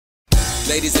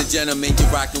Ladies and gentlemen, you're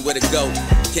rocking with a GOAT.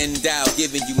 Ken Dow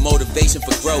giving you motivation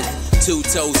for growth. 2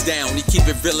 toes down, he keep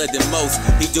it realer than most.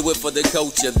 He do it for the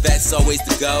culture, that's always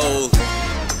the goal.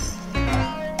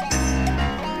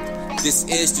 This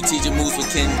is Strategic Moves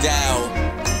with Ken Dow.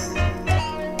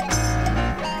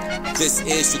 This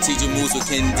is Strategic Moves with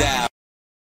Ken Dow.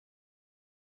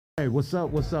 Hey, what's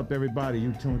up, everybody?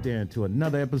 You tuned in to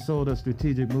another episode of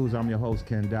Strategic Moves. I'm your host,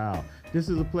 Ken Dow. This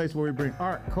is a place where we bring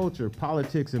art, culture,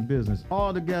 politics, and business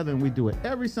all together, and we do it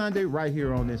every Sunday right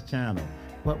here on this channel.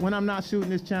 But when I'm not shooting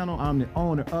this channel, I'm the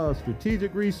owner of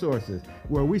Strategic Resources,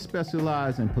 where we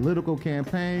specialize in political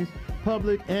campaigns,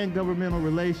 public and governmental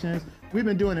relations. We've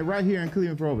been doing it right here in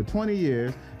Cleveland for over 20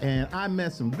 years, and I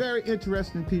met some very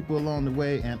interesting people along the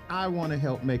way, and I want to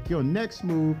help make your next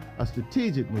move a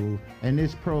strategic move, and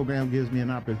this program gives me an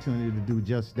opportunity to do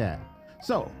just that.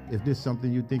 So, if this is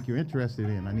something you think you're interested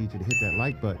in, I need you to hit that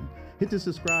like button, hit the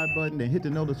subscribe button, and hit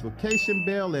the notification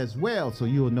bell as well, so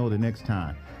you'll know the next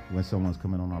time when someone's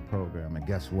coming on our program. And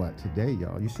guess what? Today,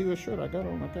 y'all, you see what shirt I got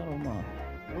on? I got on my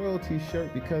royalty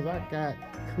shirt because I got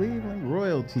Cleveland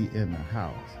royalty in the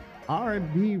house.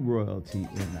 R&B royalty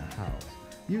in the house.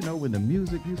 You know, when the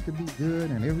music used to be good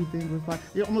and everything was like,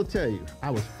 I'm gonna tell you, I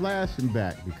was flashing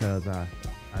back because I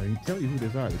didn't tell you who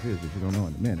this artist is, but you don't know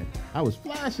in a minute. I was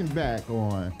flashing back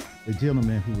on the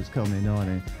gentleman who was coming on,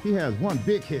 and he has one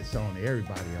big hit song that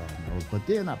everybody all knows. But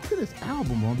then I put his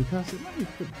album on because let me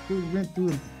went through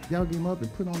and dug him up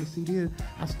and put on the CD.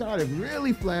 I started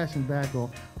really flashing back on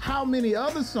how many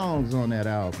other songs on that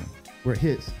album were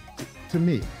hits to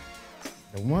me.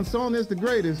 The one song that's the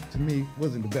greatest, to me,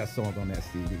 wasn't the best song on that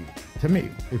CD. To me.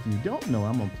 If you don't know,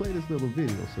 I'm going to play this little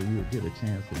video so you'll get a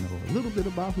chance to know a little bit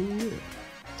about who he is.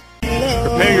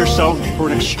 Prepare yourself for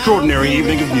an extraordinary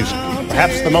evening of music.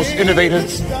 Perhaps the most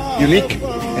innovative, unique,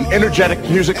 and energetic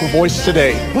musical voice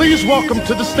today. Please welcome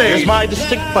to the stage. It's my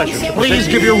distinct pleasure to please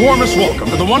give your warmest welcome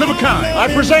to the one of a kind.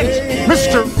 I present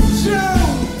Mr. Joe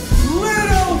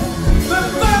Little, the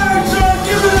fire truck,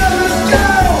 give it up, let's go!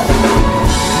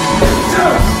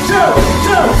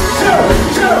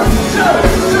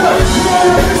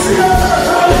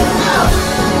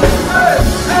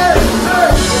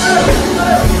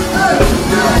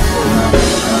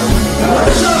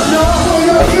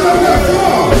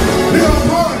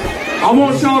 I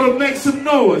want y'all to make some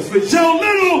noise for Joe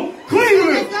Little,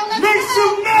 Cleveland. Make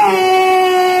some noise!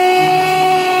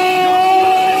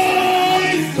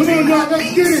 Come on, y'all,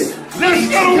 let's get it. Let's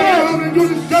go!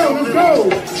 Let's go!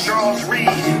 Charles Reed,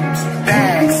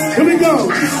 Bags. Here we go.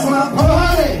 This is my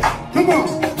party. Come on.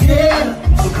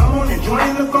 Yeah. So come on and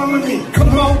join the fun with me.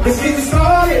 Come on, let's get it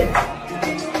started.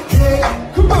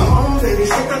 Yeah. Come on, baby,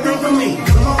 shake that thing for me.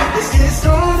 Come on, let's get it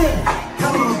started.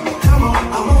 Come on,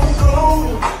 I won't go.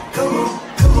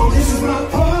 Come on, this is my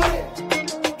party.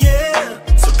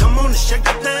 Yeah. So come on and shake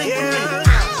that thing for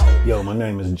me. Yo, my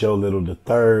name is Joe Little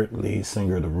III, lead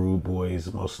singer of the Rude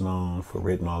Boys, most known for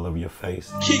Written All Over Your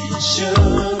Face. Kick it, shut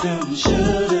down,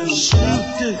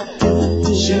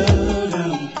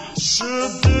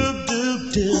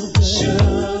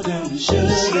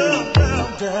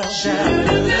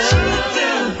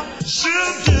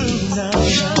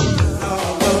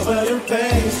 all over your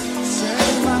face.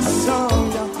 Sing my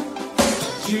song,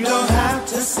 you don't have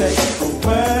to say a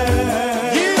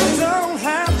word. You don't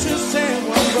have to say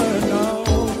one word, no.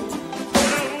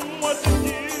 What to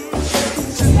do?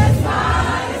 Just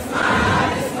smile.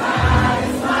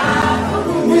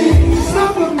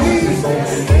 Stop with me. Say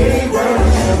a word.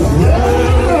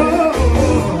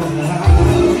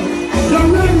 Y'all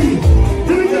ready?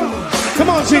 Here we go. Come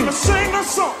on, Gene. Sing the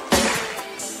song.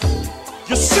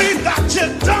 You see that you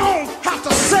don't have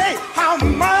to say how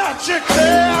much you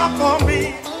care for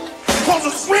me. Cause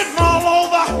it's written all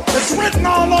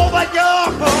over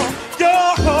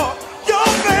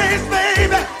your face,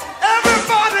 baby.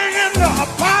 Everybody in the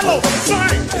Apollo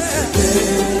sing.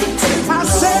 I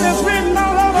said it's written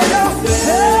all over your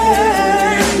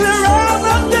face. You're all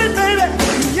the day, baby.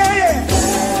 Yeah.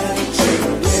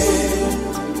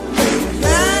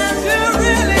 And you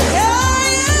really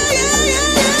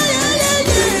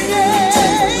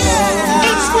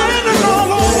it's written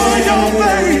all over your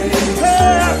face.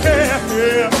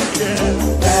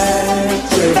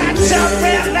 That's a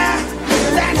fella.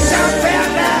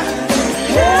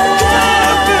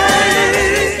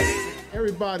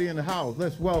 Everybody in the house,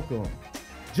 let's welcome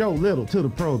Joe Little to the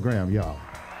program, y'all.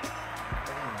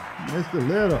 Mr.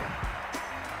 Little,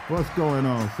 what's going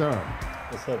on, sir?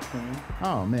 What's up, Ken?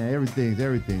 Oh man, everything's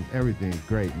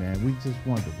great, man. We just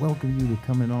wanted to welcome you to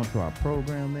coming on to our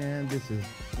program, man. This is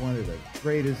one of the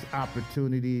greatest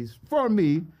opportunities for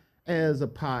me as a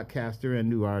podcaster and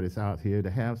new artist out here to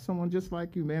have someone just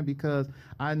like you, man, because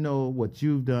I know what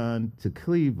you've done to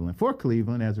Cleveland, for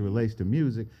Cleveland as it relates to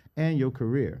music and your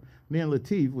career. Me and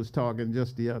Lateef was talking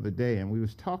just the other day, and we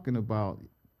was talking about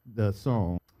the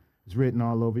song, It's Written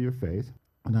All Over Your Face.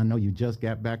 And I know you just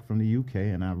got back from the UK,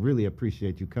 and I really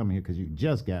appreciate you coming here because you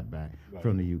just got back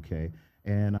from the UK.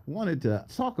 And I wanted to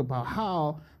talk about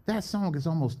how that song is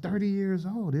almost 30 years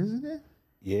old, isn't it?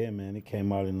 Yeah, man, it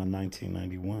came out in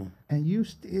 1991. And you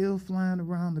still flying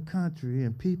around the country,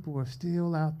 and people are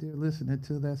still out there listening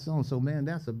to that song. So, man,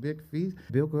 that's a big feat.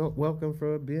 Bill, welcome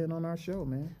for being on our show,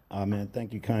 man. Man,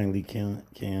 thank you kindly, Ken.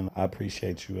 I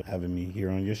appreciate you having me here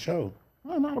on your show.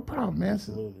 Oh, not a problem, man.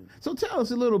 Absolutely. So tell us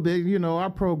a little bit. You know, our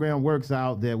program works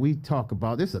out that we talk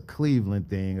about, this is a Cleveland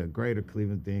thing, a greater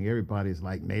Cleveland thing. Everybody's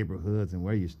like neighborhoods and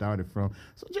where you started from.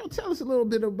 So, Joe, tell us a little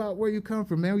bit about where you come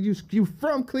from, man. You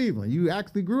from Cleveland. You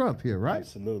actually grew up here, right?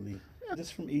 Absolutely. Yeah.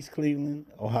 Just from East Cleveland,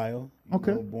 Ohio.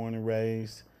 Okay. Born and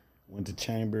raised. Went to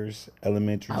Chambers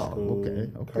Elementary School.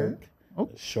 Okay. Kirk.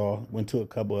 Okay. Shaw. Went to a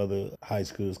couple other high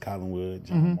schools, Collinwood,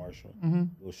 John Marshall.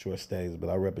 Little short stays, but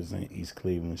I represent East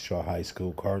Cleveland, Shaw High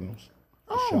School Cardinals.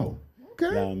 Oh, okay.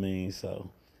 You know what I mean? So,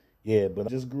 yeah, but I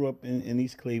just grew up in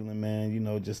East Cleveland, man. You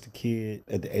know, just a kid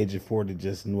at the age of 40,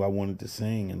 just knew I wanted to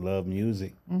sing and love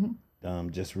music.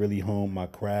 Just really honed my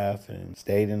craft and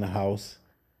stayed in the house.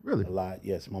 Really? A lot.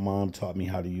 Yes, my mom taught me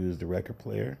how to use the record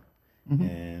player,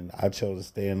 and I chose to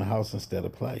stay in the house instead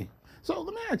of play. So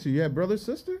let me ask you had brothers,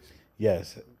 sisters?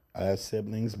 Yes, I have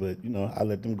siblings, but, you know, I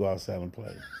let them go outside and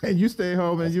play. And you stayed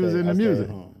home and you was in the music?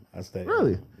 I stayed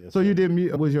Really? home. Yes, So sir. you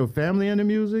did, was your family into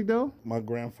music, though? My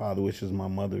grandfather, which was my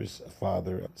mother's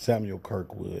father, Samuel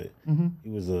Kirkwood, he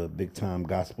was a big-time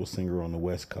gospel singer on the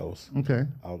West Coast, Okay.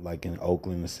 out like in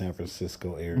Oakland, the San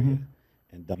Francisco area.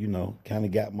 And, you know, kind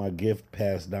of got my gift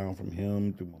passed down from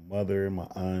him through my mother and my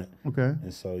aunt. Okay.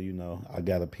 And so, you know, I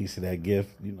got a piece of that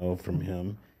gift, you know, from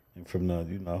him and from the,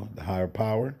 you know, the higher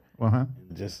power. Uh-huh.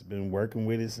 And just been working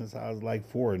with it since I was like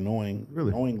 4,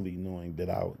 knowingly knowing that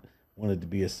I wanted to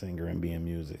be a singer and be in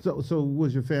music. So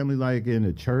was your family like in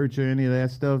the church or any of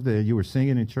that stuff that you were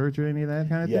singing in church or any of that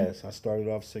kind of thing? Yes, I started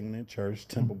off singing in church,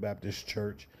 Temple Baptist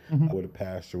Church, where the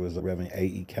pastor was Reverend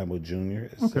A.E. Campbell Jr.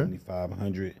 at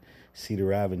 7500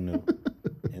 Cedar Avenue.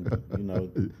 And, you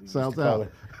know, Sounds out.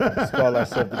 We just call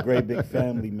ourselves the Great Big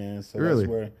Family, man. So Really? that's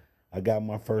where I got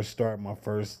my first start, my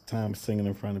first time singing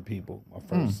in front of people, my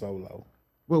first solo.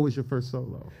 What was your first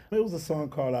solo? It was a song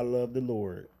called I Love the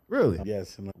Lord. Really?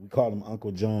 Yes, and we called him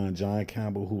Uncle John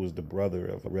Campbell, who was the brother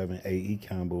of Reverend A.E.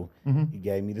 Campbell. He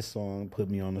gave me the song, put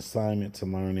me on assignment to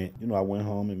learn it. You know, I went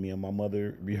home and me and my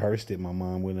mother rehearsed it. My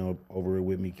mom went over it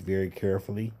with me very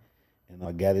carefully, and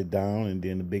I got it down, and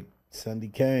then the big Sunday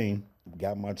came,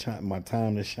 got my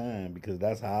time to shine, because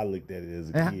that's how I looked at it as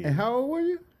a kid. And how old were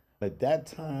you? At that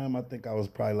time, I think I was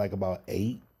probably like about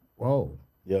 8. Whoa.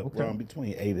 Yeah, Okay. around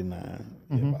between 8 and 9.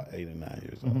 Yeah, about 8 and 9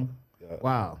 years old. Yeah.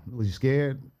 Wow. Was you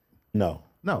scared? No,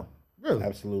 No. Really?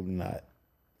 absolutely not.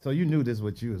 So you knew this is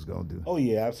what you was going to do? Oh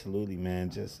yeah, absolutely, man.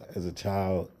 Just as a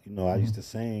child, you know, I used to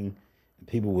sing, and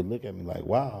people would look at me like,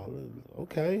 "Wow,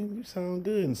 okay, you sound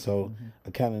good." And so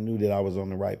I kind of knew that I was on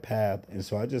the right path, and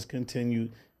so I just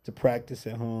continued to practice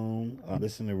at home,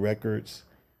 listen to records.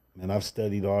 And I've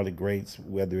studied all the greats,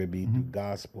 whether it be through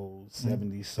gospel,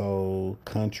 70s soul,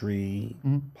 country,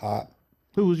 pop.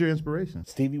 Who was your inspiration?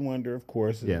 Stevie Wonder, of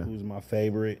course, Yeah. who's my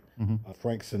favorite.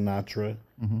 Frank Sinatra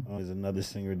is another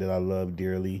singer that I love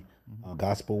dearly.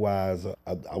 Gospel-wise,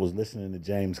 I was listening to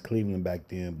James Cleveland back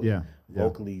then, but Yeah.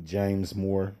 vocally, James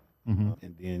Moore.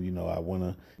 And then, you know, I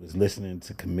was listening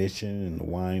to Commission and the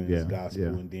Wine and his gospel,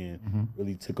 and then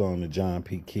really took on the John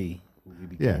P. Key, who we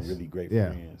became really great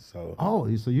friends. So,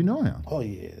 So you know him? oh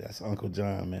yeah, that's Uncle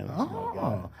John, man. That's my guy.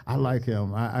 Oh, I like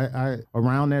him. I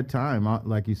around that time,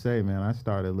 like you say, man, I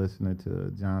started listening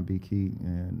to John B. Keaton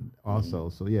and also,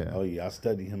 so yeah. Oh yeah, I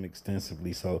studied him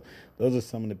extensively. So those are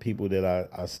some of the people that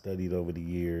I studied over the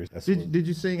years. That's Did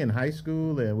you sing in high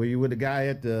school, and were you with the guy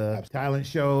at the talent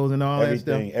shows and all that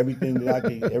stuff? everything that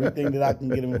I can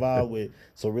get involved with.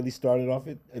 So really started off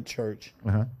at church,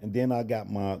 and then I got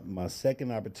my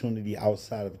second opportunity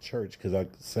outside of church, because I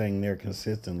sang there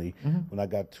consistently. When I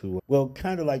got to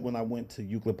kind of like when I went to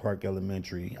Euclid Park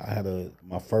Elementary, I had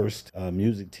my first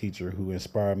music teacher who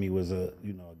inspired me was a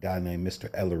guy named Mr.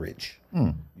 Elleridge.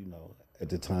 You know, at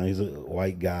the time he's a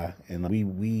white guy, and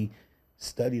we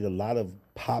studied a lot of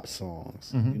pop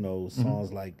songs. You know,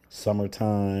 songs like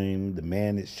 "Summertime," "The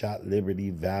Man That Shot Liberty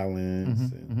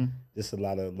Valance," and just a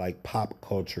lot of like pop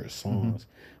culture songs.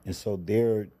 And so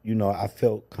there, you know, I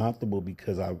felt comfortable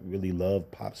because I really love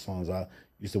pop songs. I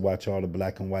Used to watch all the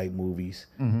black and white movies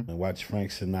and watch Frank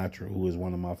Sinatra, who is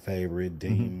one of my favorite,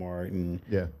 Dean Martin,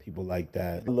 people like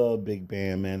that. I love big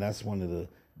band, man. That's one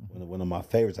of my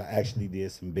favorites. I actually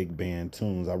did some big band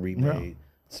tunes. I remade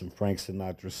some Frank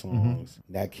Sinatra songs.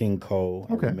 Nat King Cole,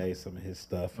 I remade some of his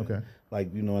stuff. And,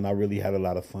 like, you know, and I really had a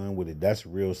lot of fun with it. That's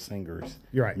real singers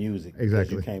music.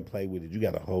 Exactly. You can't play with it. You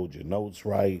got to hold your notes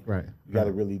right. You got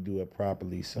to really do it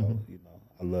properly. So, you know,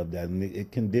 I love that. And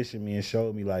it conditioned me and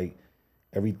showed me, like,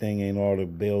 everything ain't all the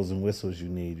bells and whistles you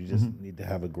need. You just need to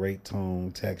have a great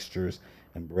tone, textures,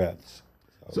 and breaths.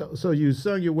 So you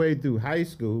sung your way through high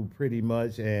school pretty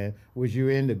much, and was you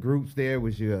in the groups there?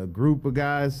 Was you a group of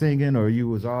guys singing, or you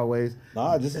was always?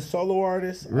 Nah, just a solo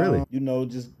artist. Really? You know,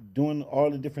 just doing all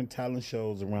the different talent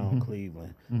shows around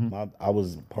Cleveland. I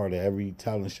was part of every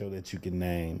talent show that you can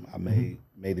name. I made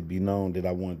it be known that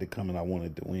I wanted to come and I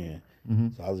wanted to win.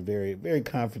 So I was very, very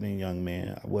confident young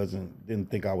man. Didn't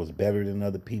think I was better than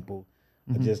other people.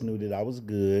 I just knew that I was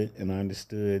good, and I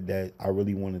understood that I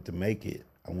really wanted to make it.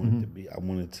 I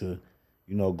wanted to,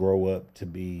 you know, grow up to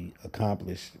be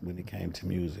accomplished when it came to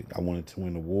music. I wanted to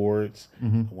win awards.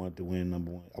 I wanted to win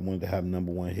number one. I wanted to have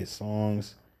number one hit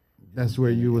songs. That's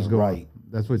where you was going. Right.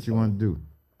 That's what you wanted to do.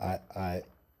 I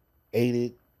ate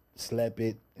it, slept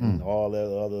it, and all that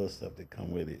other stuff that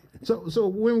come with it. So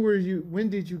when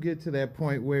did you get to that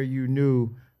point where you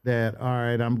knew that, all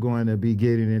right, I'm going to be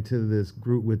getting into this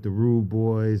group with the Rude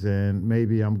Boys, and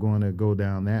maybe I'm going to go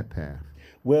down that path?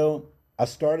 Well, I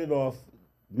started off,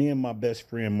 me and my best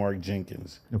friend, Mark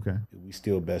Jenkins. Okay. We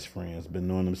still best friends. Been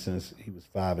knowing him since he was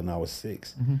 5 and I was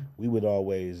 6. We would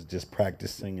always just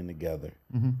practice singing together.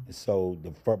 And so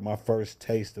my first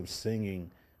taste of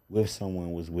singing with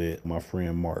someone was with my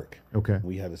friend Mark. Okay.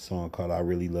 We had a song called I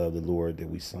Really Love the Lord that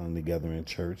we sung together in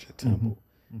church at Temple.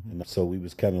 And so we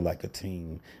was kind of like a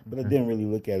team, but I didn't really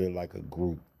look at it like a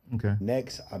group. Okay.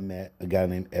 Next, I met a guy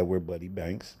named Edward Buddy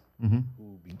Banks, who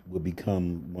would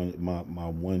become my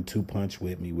 1-2 punch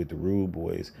with me with the Rude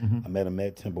Boys. I met him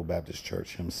at Temple Baptist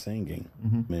Church, him singing.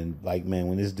 And like, man,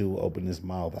 when this dude opened his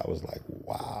mouth, I was like,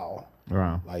 wow.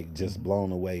 Like, just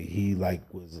blown away. He like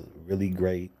was really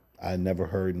great. I never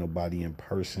heard nobody in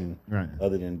person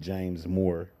other than James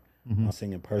Moore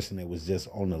sing in person that was just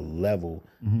on the level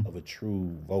of a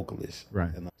true vocalist.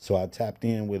 And so I tapped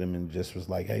in with him and just was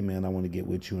like, hey, man, I want to get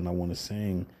with you and I want to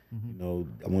sing. You know,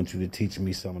 I want you to teach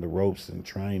me some of the ropes and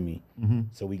train me.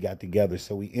 So we got together.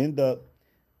 So we end up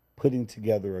putting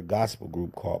together a gospel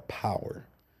group called Power,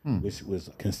 which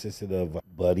consisted of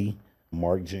Buddy,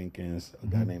 Mark Jenkins, a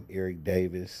guy named Eric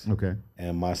Davis,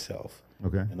 and myself.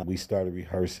 And we started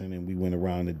rehearsing, and we went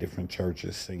around to different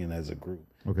churches singing as a group.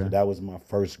 So that was my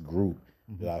first group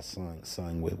that I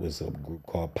sung with, was a group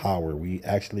called Power. We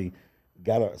actually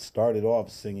started off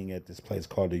singing at this place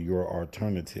called the Your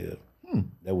Alternative.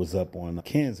 That was up on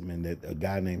Kinsman, that a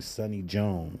guy named Sonny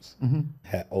Jones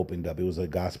had opened up. It was a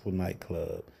gospel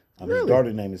nightclub. His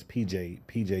daughter's name is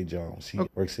PJ Jones. She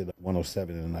works at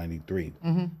 107 and 93.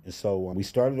 And so we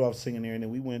started off singing there, and then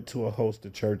we went to a host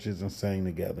of churches and sang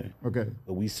together.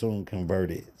 But we soon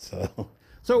converted. So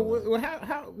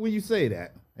how when you say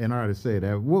that, an artist say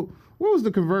that, what was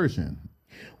the conversion?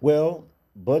 Well,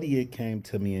 Buddy had came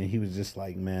to me, and he was just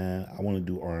like, man, I want to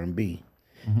do R&B.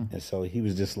 And so he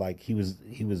was just like, he was.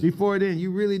 Before then, you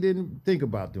really didn't think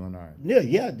about doing R&B?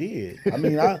 Yeah, I did. I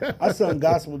mean, I sung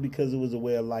gospel because it was a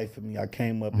way of life for me. I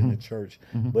came up in the church,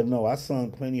 but no, I sung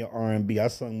plenty of R&B. I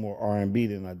sung more R&B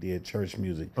than I did church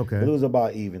music. But it was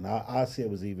about even. I say it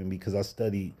was even because I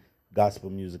studied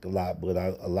gospel music a lot, but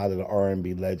a lot of the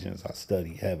R&B legends I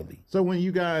studied heavily. So when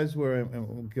you guys were, and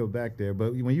we'll go back there,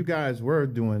 but when you guys were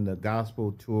doing the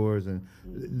gospel tours, and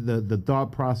the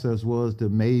thought process was to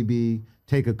maybe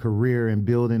take a career in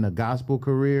building a gospel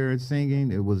career in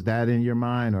singing, was that in your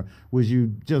mind, or was you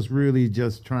just really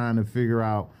just trying to figure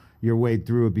out your way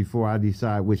through it before I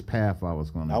decide which path I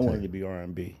was going to take? I wanted to be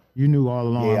R&B. You knew all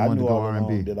along I wanted to go R&B? Yeah, I knew all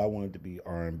along that I wanted to be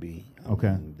R&B. I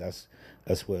mean,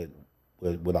 that's what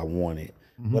I wanted.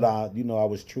 But I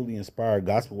was truly inspired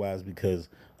gospel-wise because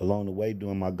along the way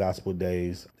during my gospel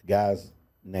days, the guys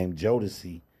named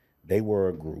Jodeci, they were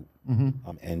a group.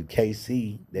 And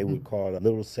KC, they would call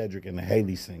Little Cedric and the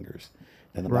Haley Singers.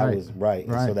 And I was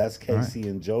so that's KC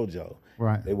and JoJo.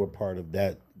 They were part of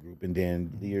that group. And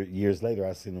then years later,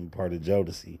 I seen them part of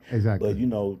Jodeci. Exactly.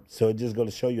 But so it just goes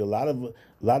to show you a lot of the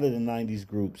 '90s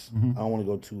groups. I don't want to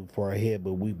go too far ahead,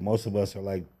 but most of us are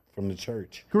like from the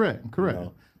church. Correct.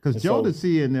 Because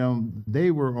Jodeci and them, they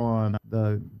were on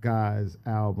the guy's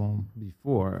album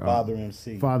before. Father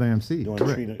MC. Father MC. Doing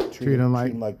treat him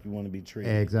like you want to be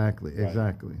treated. Exactly, Right.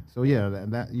 exactly. So yeah,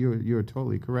 that you're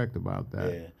totally correct about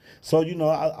that. Yeah. So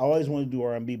I always wanted to do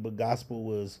R&B, but gospel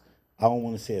was, I don't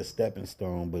want to say a stepping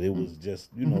stone, but it was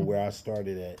just where I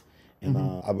started at, and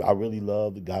I really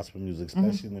love the gospel music,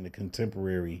 especially when the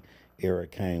contemporary era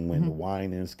came, when the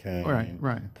Winans came,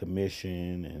 right.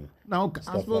 Commission, and gospel.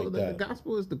 stuff like The that.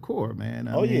 gospel is the core, man.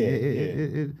 I Oh, mean,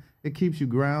 yeah, it keeps you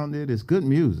grounded. It's good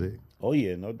music. Oh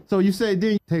yeah, no. So you say,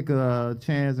 didn't you take a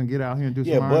chance and get out here and do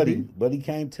some Yeah, R&B? Buddy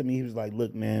came to me. He was like,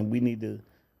 "Look, man, we need to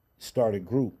start a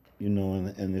group,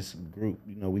 and this group,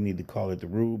 we need to call it the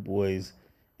Rude Boys."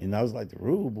 And I was like, "The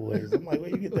Rude Boys?" I'm like, "Where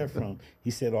you get that from?"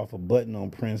 He said, "Off a button on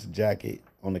Prince jacket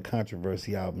on the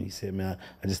Controversy album." He said, "Man,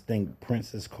 I just think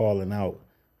Prince is calling out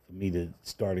for me to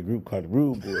start a group called the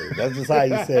Rude Boys." That's just how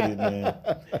he said it, man.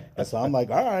 And so I'm like,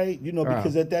 all right,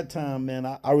 because at that time, man,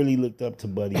 I really looked up to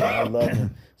Buddy. I loved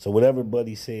him. So whatever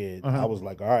Buddy said, I was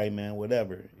like, all right, man,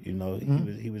 whatever. He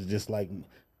was just like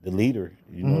the leader,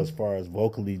 as far as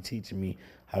vocally teaching me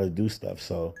how to do stuff.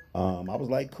 So I was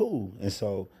like, cool. And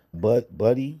so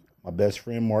Buddy, my best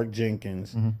friend Mark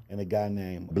Jenkins, and a guy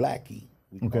named Blackie,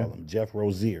 we call him Jeff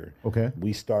Rozier. Okay.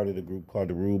 We started a group called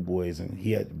the Rude Boys,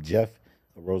 and Jeff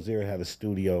Rozier had a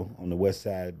studio on the west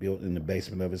side built in the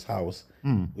basement of his house,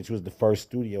 which was the first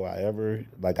studio I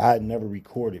had never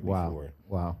recorded before.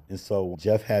 Wow. And so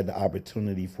Jeff had the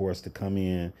opportunity for us to come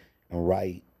in and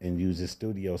write and use his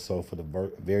studio. So for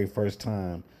the very first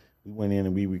time, we went in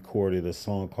and we recorded a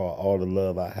song called All the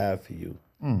Love I Have for You,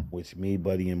 which me,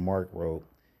 Buddy, and Mark wrote.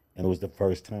 And it was the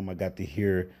first time I got to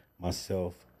hear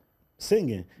myself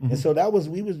singing. And so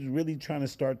we was really trying to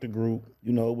start the group.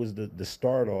 It was the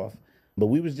start off. But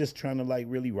we was just trying to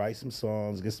really write some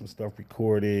songs, get some stuff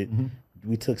recorded.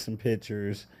 We took some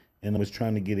pictures and was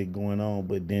trying to get it going on.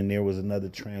 But then there was another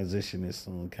transition that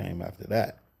soon came after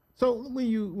that. So when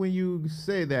you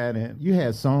say that, and you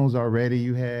had songs already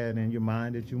you had in your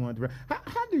mind that you wanted to write,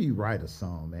 how do you write a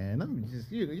song, man? Let me just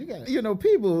you got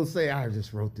people say, I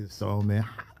just wrote this song, man.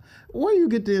 Where you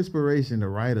get the inspiration to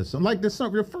write a song? Like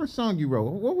your first song you wrote,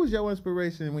 what was your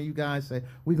inspiration when you guys say,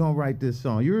 we're going to write this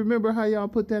song? You remember how y'all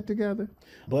put that together?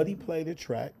 Buddy played a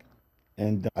track,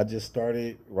 and I just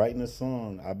started writing a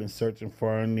song. I've been searching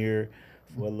far and near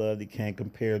for a love that can't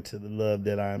compare to the love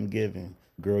that I'm giving.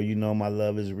 Girl, my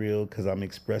love is real because I'm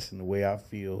expressing the way I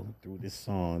feel through this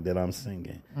song that I'm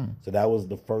singing. So that was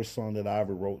the first song that I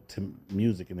ever wrote to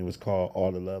music, and it was called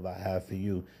All the Love I Have for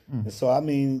You. And so,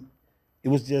 it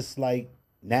was just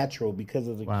natural because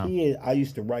as a kid, I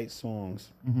used to write songs,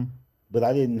 but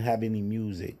I didn't have any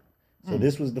music. So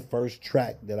this was the first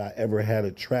track that I ever had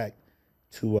a track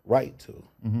to write to,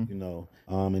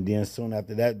 And then soon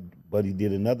after that, Buddy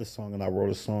did another song, and I wrote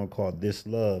a song called This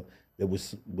Love that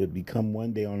would become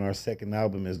one day on our second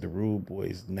album as the Rude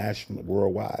Boys national,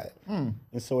 worldwide. And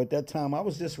so at that time, I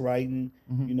was just writing,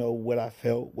 what I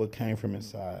felt, what came from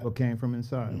inside. What came from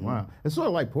inside. Wow. It's sort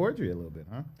of like poetry a little bit,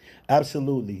 huh?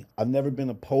 Absolutely. I've never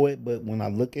been a poet, but when I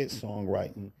look at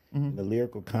songwriting, the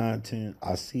lyrical content,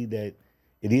 I see that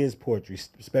it is poetry,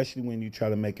 especially when you try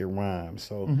to make it rhyme.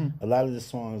 So a lot of the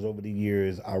songs over the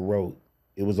years I wrote,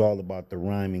 it was all about the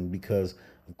rhyming because,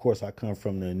 of course, I come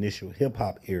from the initial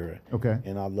hip-hop era. Okay.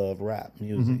 And I love rap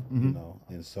music,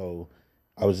 And so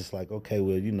I was just like, okay,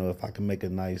 well, if I can make a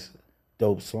nice,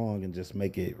 dope song and just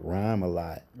make it rhyme a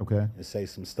lot. Okay. And say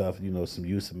some stuff, some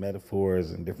use of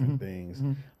metaphors and different things,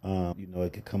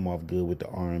 it could come off good with the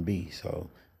R&B. So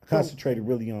I concentrated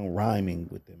really on rhyming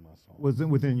within my song.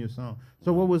 Within your song.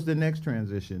 So what was the next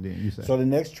transition then, you said? So the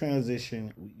next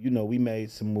transition, we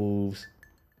made some moves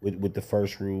with the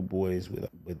first Rude Boys,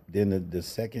 but then the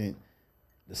second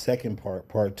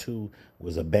part two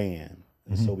was a band,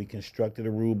 and so we constructed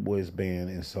a Rude Boys band,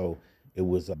 and so it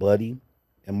was a Buddy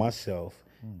and myself,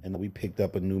 and we picked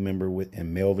up a new member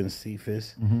and Melvin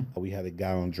Cephas. We had a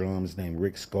guy on drums named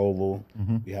Rick Scoville.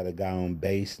 We had a guy on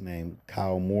bass named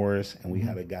Kyle Morris, and we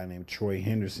had a guy named Troy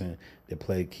Henderson that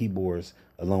played keyboards,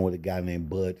 along with a guy named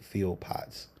Bud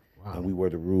Philpotts. Wow. And we were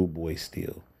the Rude Boys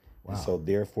still. Wow. And so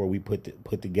therefore we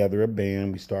put together a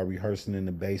band. We started rehearsing in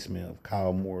the basement of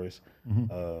Kyle Morris'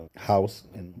 house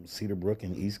in Cedar Brook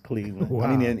in East Cleveland. Wow.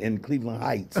 I mean in Cleveland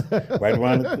Heights, right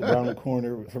around the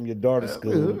corner from your daughter's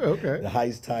school. Okay. The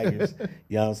Heights Tigers.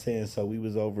 You know what I'm saying? So we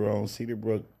was over on Cedar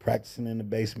Brook practicing in the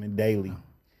basement daily.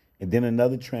 And then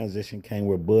another transition came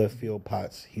where Bud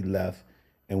Philpotts, he left,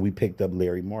 and we picked up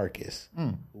Larry Marcus,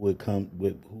 who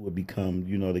would become,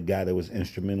 you know, the guy that was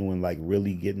instrumental in like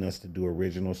really getting us to do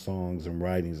original songs and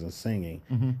writings and singing.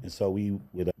 And so we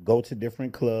would go to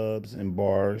different clubs and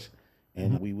bars,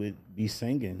 and we would be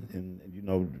singing and, you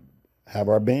know, have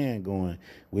our band going.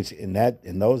 Which in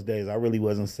those days I really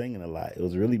wasn't singing a lot. It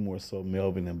was really more so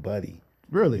Melvin and Buddy.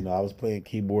 Really? You know, I was playing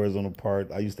keyboards on the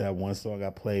part. I used to have one song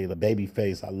I played, a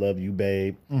Babyface, I Love You,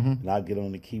 Babe. And I'd get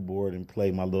on the keyboard and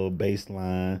play my little bass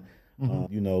line,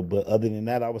 you know. But other than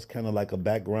that, I was kind of like a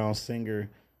background singer,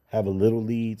 have a little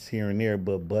leads here and there,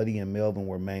 but Buddy and Melvin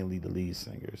were mainly the lead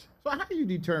singers. So how do you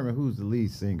determine who's the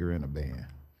lead singer in a band?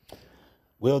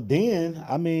 Well, then,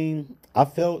 I mean, I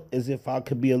felt as if I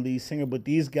could be a lead singer, but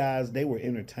these guys, they were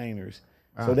entertainers.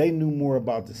 So they knew more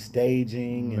about the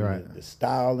staging and the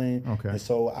styling. Okay. And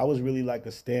so I was really like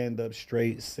a stand-up,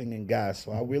 straight singing guy.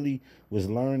 So I really was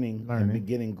learning. And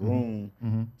getting groomed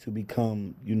to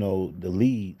become, you know, the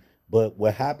lead. But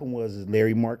what happened was is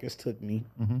Larry Marcus took me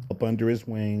up under his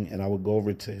wing, and I would go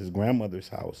over to his grandmother's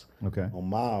house on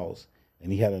Miles.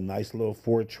 And he had a nice little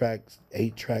 4-track,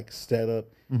 8-track setup.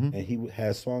 And he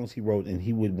had songs he wrote, and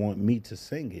he would want me to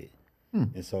sing it.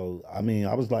 And so, I mean,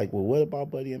 I was like, well, what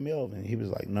about Buddy and Melvin? He was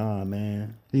like, nah,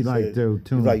 man. He liked their tune.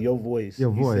 He was like, your voice.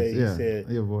 Your voice, He said,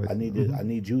 your voice. I need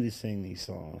you to sing these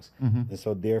songs. And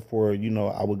so, therefore, you know,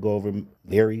 I would go over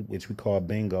Larry, which we call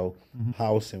Bingo,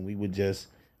 house, and we would just,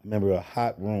 I remember a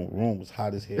hot room was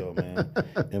hot as hell, man.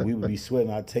 And we would be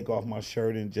sweating. I'd take off my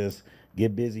shirt and just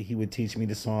get busy. He would teach me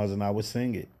the songs, and I would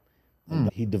sing it. And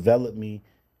he developed me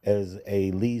as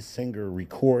a lead singer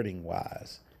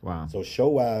recording-wise. Wow. So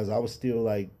show-wise, I was still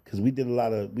like, because we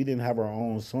didn't have our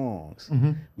own songs.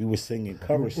 We were singing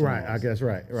cover songs. Right, I guess,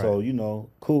 right. So, you know,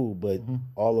 cool. But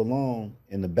all along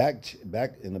in the back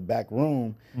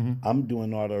room, I'm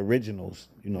doing all the originals,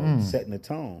 you know, setting the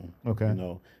tone. Okay. You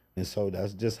know, and so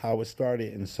that's just how it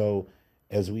started. And so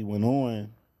as we went on,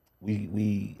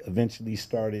 we eventually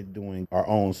started doing our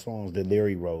own songs that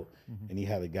Larry wrote. And he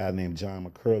had a guy named John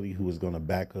McCurley who was going to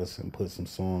back us and put some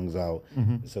songs out.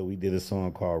 So we did a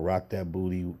song called Rock That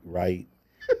Booty Right.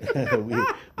 we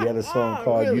had a song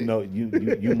called really? You Know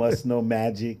You Must Know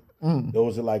Magic.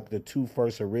 Those are like the 2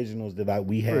 first originals that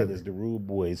we had as the Rude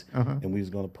Boys. And we was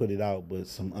going to put it out, but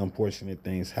some unfortunate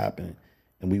things happened.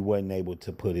 And we wasn't able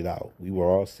to put it out. We were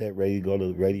all set, ready to go to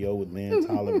the radio with Lynn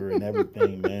Tolliver and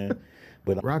everything, man.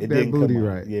 But Rock it That didn't Booty come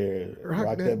out. Right. Yeah,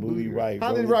 Rock That Booty Right. How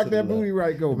Roll did it Rock to the That Booty left.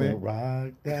 Right go, man?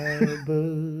 Rock that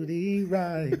booty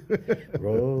right,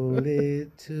 roll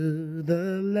it to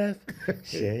the left,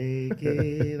 shake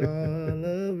it all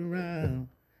around.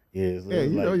 Yeah, Yeah,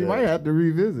 you know, you might have to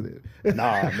revisit it.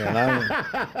 Nah, man,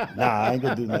 I ain't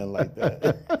gonna do nothing like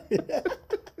that.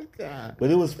 But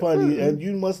it was funny, and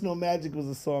You Must Know Magic was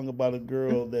a song about a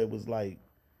girl that was like,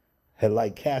 had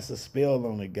like cast a spell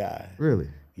on a guy. Really?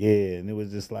 Yeah, and it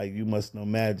was just like, you must know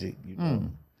magic, you know.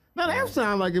 Now that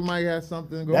sounds like it might have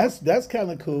something going. That's kind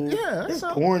of cool. Yeah, it's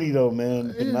corny though,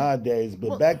 man. Nowadays,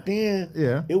 but back then,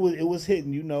 it was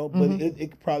hitting, you know. But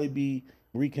it could probably be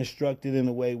reconstructed in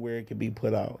a way where it could be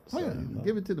put out. So, you know.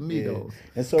 Give it to the Migos. Yeah.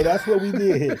 And so that's what we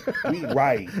did.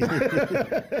 Right.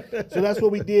 So that's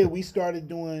what we did. We started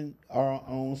doing our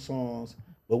own songs.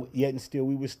 But yet and still,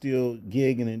 we were still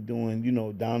gigging and doing, you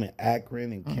know, down in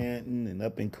Akron and Canton and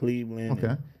up in Cleveland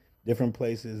and different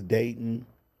places, Dayton.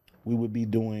 We would be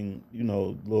doing, you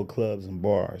know, little clubs and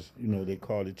bars. You know, they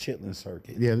call it Chitlin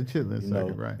Circuit. Yeah, the Chitlin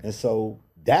Circuit, right. And so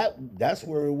that's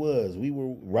where it was. We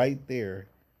were right there.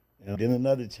 And then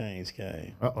another change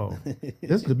came. Uh-oh.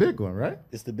 This is the big one, right?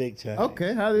 It's the big change.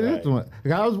 Okay, how did this one?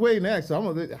 I was waiting to ask, so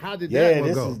how did that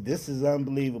one go? This is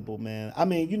unbelievable, man. I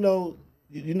mean, you know,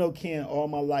 Ken, all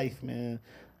my life, man,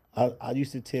 I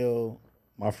used to tell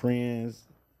my friends,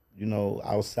 you know,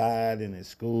 outside and at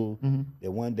school,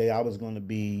 that one day I was going to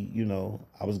be, you know,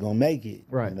 I was going to make it.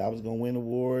 Right. And I was going to win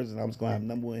awards, and I was going to have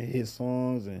number 1 hit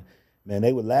songs. And, man,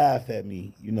 they would laugh at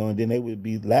me, you know, and then they would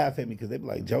be laughing at me because they'd be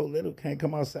like, Joe Little can't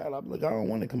come outside. I'd be like, I don't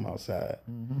want to come outside.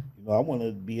 You know, I want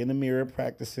to be in the mirror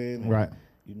practicing. And,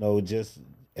 you know, just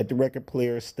at the record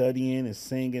player studying and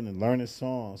singing and learning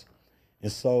songs.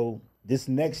 And so this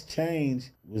next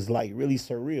change was like really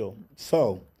surreal.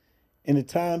 So, in the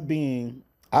time being,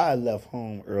 I left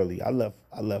home early. I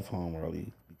left home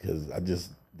early because I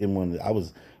just didn't want to. I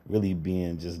was really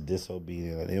being just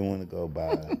disobedient. I didn't want to go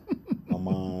by my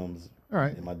mom's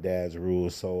and my dad's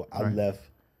rules. So I left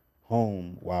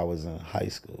home while I was in high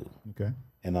school. Okay.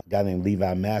 And a guy named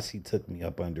Levi Massey took me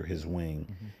up under his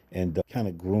wing and kind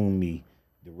of groomed me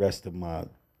the rest of my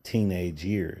teenage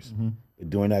years. But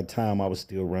during that time, I was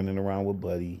still running around with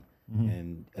Buddy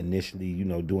and initially, you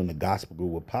know, doing the gospel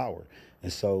group with Power.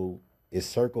 And so it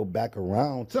circled back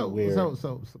around to where.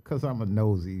 So, because I'm a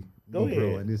nosy Go Negro,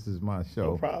 ahead. and this is my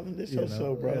show. No problem. This your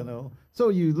show, bro. You know. So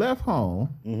you left home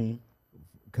Mm-hmm.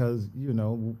 because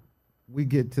we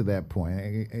get to that point.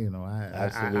 I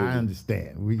Absolutely.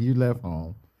 understand. You left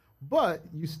home, but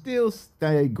you still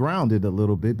stay grounded a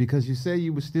little bit because you say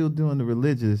you were still doing the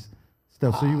religious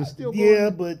stuff. So you were still Yeah,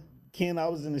 but Ken, I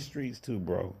was in the streets too,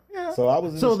 bro. Yeah. So I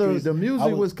was in so the streets. the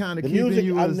music was kind of keeping music,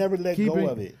 you. I as- never let keeping- go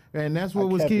of it. and that's what I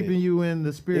was kept keeping it. you in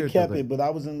the spirit. It kept it, but I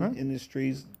was in Right. the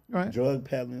streets, Right. drug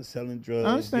peddling, selling drugs,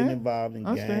 understand. getting involved in I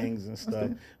understand. gangs and I stuff.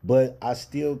 understand. But I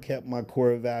still kept my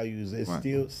core values. It's Right.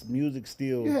 still music.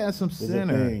 Still, You had some was a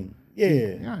center. thing. Yeah,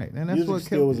 Right, and that's music what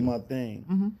still kept was you. my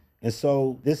thing. And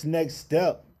so this next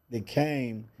step that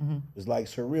came was like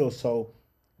surreal. So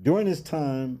during this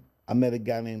time, I met a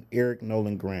guy named Eric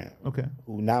Nolan Grant, Okay.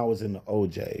 who now is in the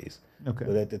OJs. Okay.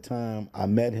 But at the time I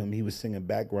met him, he was singing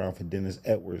background for Dennis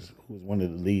Edwards, who was one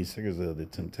of the lead singers of the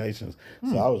Temptations.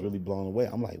 So I was really blown away.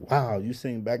 I'm like, wow, you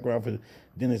sing background for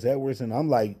Dennis Edwards? And I'm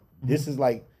like, this is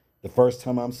like the first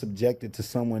time I'm subjected to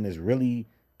someone that's really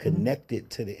connected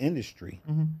to the industry.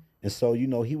 And so,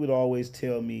 he would always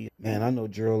tell me, man, I know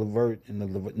Gerald Levert and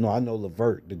I know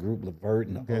Levert, the group Levert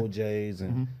and the OJs.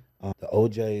 And the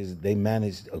OJs, they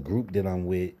managed a group that I'm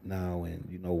with now. And,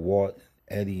 Walt,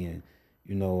 Eddie, and,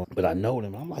 but I know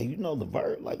them. I'm like,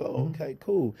 Levert? Like, oh, okay,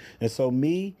 cool. And so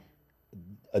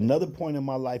another point in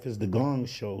my life is the Gong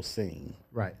Show scene,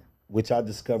 Right. which I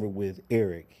discovered with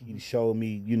Eric. He showed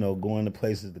me, going to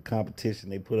places, the competition,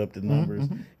 they put up the numbers.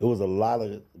 It was a lot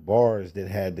of bars that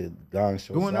had the Gong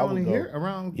Show. Going So I on would in go- here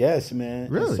around. Yes, man.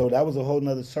 And Really? so that was a whole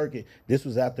nother circuit. This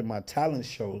was after my talent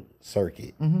show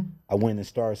circuit. I went and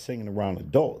started singing around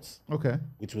adults, Okay.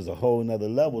 which was a whole nother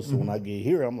level. So when I get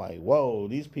here, I'm like, whoa,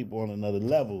 these people on another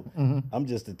level. I'm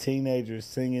just a teenager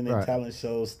singing in Right. talent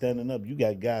shows, standing up. You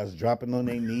got guys dropping on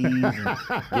their knees and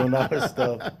doing all that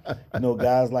stuff.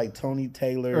 Guys like Tony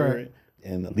Taylor Right.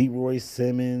 and Leroy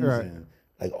Simmons Right. and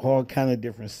like all kind of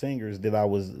different singers that I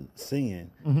was seeing.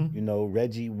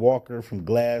 Reggie Walker from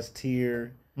Glass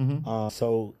Tear.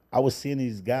 So I was seeing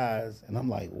these guys, and I'm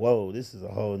like, whoa, this is a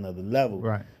whole nother level.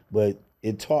 Right. But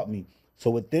it taught me. So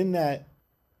within that,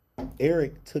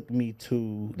 Eric took me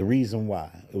to The Reason Why.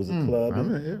 It was a club on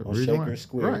Reason Shaker Why.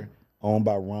 Square, Right. owned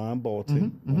by Ron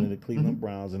Bolton, one of the Cleveland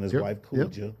Browns, and his Yep, wife, yep,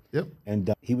 Kuja. yep. And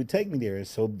he would take me there. And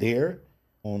so there,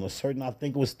 on a certain, I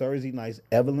think it was Thursday nights,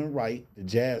 Evelyn Wright, the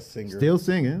jazz singer. Still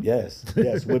singing. Yes,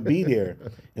 would be there.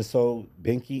 And so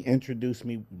Binky introduced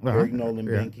me, Eric Nolan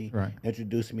Yeah, Binky, right.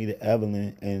 introduced me to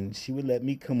Evelyn, and she would let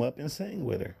me come up and sing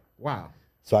with her. Wow.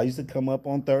 So I used to come up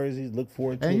on Thursdays, look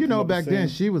forward to it. And come up back then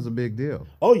sing. she was a big deal.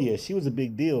 Oh yeah, she was a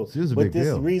big deal. She was a but big this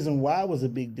deal. reason why was a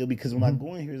big deal because when I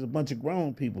go in here, there's a bunch of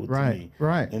grown people to Right, me,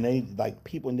 right. and they like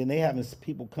people, and then they having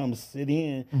people come sit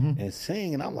in and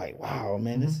sing, and I'm like, wow,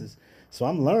 man, this is. So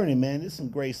I'm learning, man. There's some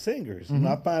great singers. And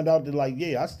I find out that like,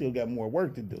 yeah, I still got more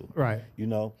work to do. Right.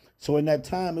 So in that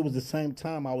time, it was the same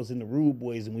time I was in the Rude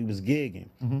Boys and we was gigging.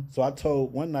 So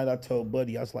one night I told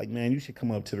Buddy, I was like, man, you should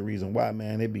come up to The Reason Why,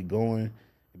 man. They'd be going.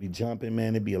 Be jumping,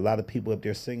 man. There'd be a lot of people up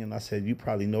there singing. I said, you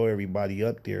probably know everybody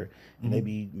up there. And they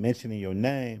be mentioning your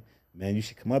name. Man, you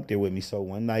should come up there with me. So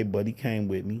one night, Buddy came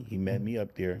with me. He met me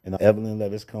up there. And Evelyn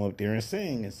let us come up there and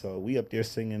sing. And so we up there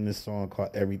singing this song called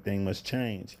Everything Must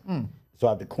Change. So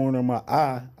at the corner of my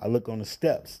eye, I look on the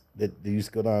steps that they used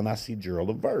to go down, and I see Gerald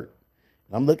Levert.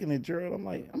 And I'm looking at Gerald. I'm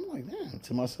like, damn,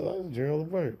 to myself, that's Gerald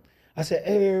Levert. I said,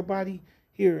 hey, everybody,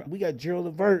 here, we got Gerald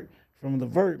Levert from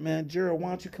Levert, man. Gerald, why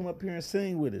don't you come up here and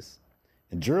sing with us?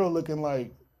 And Gerald looking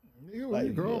like,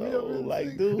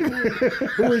 dude,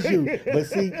 who is you? But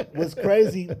see, what's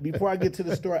crazy, before I get to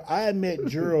the story, I had met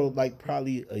Gerald like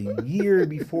probably a year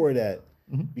before that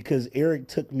because Eric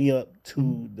took me up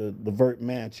to the Levert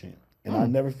Mansion. And I'll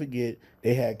never forget,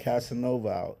 they had Casanova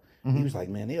out. He was like,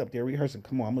 man, they up there rehearsing.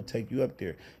 Come on, I'm going to take you up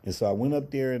there. And so I went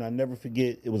up there, and I never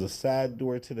forget, it was a side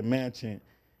door to the mansion.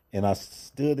 And I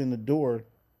stood in the door,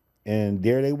 and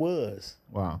there they was.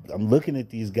 Wow. I'm looking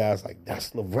at these guys like,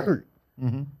 that's Levert.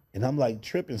 And I'm like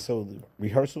tripping. So the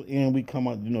rehearsal end, we come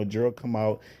out, Gerald come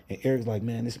out, and Eric's like,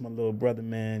 man, this is my little brother,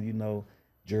 man.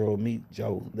 Gerald, meet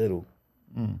Joe Little.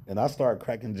 And I started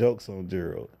cracking jokes on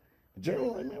Gerald.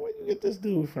 Gerald, like, man, where you get this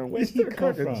dude from? Where he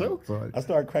come from? Jokes on it. I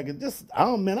started cracking I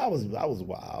was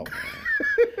wild,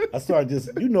 man. I started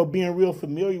just, being real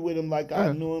familiar with him. Like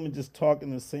I knew him and just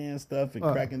talking and saying stuff and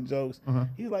cracking jokes.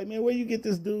 He's like, man, where you get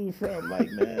this dude from?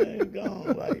 Like, man,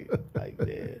 gone. Like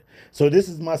that. So this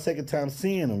is my second time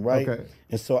seeing him, right? Okay.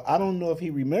 And so I don't know if he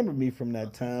remembered me from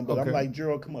that time, but I'm Okay. like,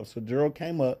 Gerald, come up. So Gerald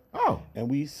came up. Oh. And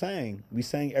we sang. We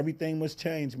sang Everything Must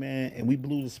Change, man. And we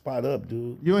blew the spot up,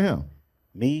 dude. You and him.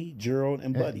 Me, Gerald,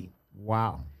 and Buddy.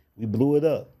 Wow. We blew it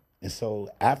up. And so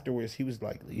afterwards, he was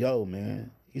like, yo,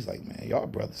 man. He's like, man, y'all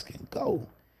brothers can go.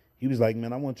 He was like,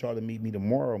 man, I want y'all to meet me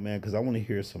tomorrow, man, because I want to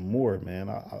hear some more, man.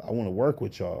 I want to work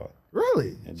with y'all.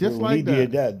 Really? And Just dude, like when he that?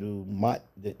 did that, dude,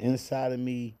 the inside of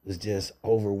me was just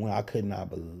overwhelmed. I could not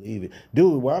believe it.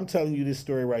 Dude, while I'm telling you this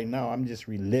story right now, I'm just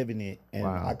reliving it, and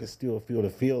Wow. I could still feel the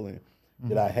feeling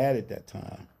that I had at that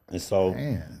time. And so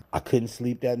Man. I couldn't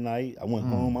sleep that night. I went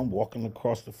home. I'm walking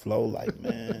across the floor like,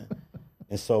 man.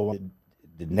 And so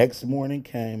the next morning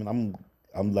came, and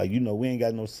I'm like, you know, we ain't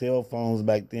got no cell phones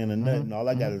back then or nothing. All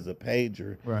I got is a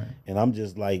pager. Right. And I'm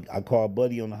just like, I called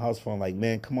Buddy on the house phone, like,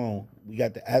 man, come on. We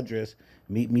got the address.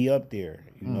 Meet me up there,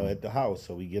 you know, at the house.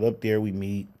 So we get up there, we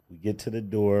meet, we get to the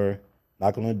door,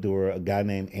 knock on the door. A guy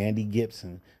named Andy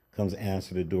Gibson comes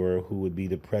answer the door, who would be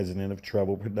the president of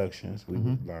Treble Productions, we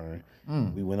would learn.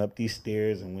 We went up these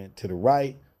stairs and went to the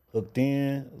right, hooked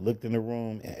in, looked in the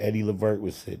room, and Eddie Levert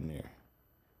was sitting there.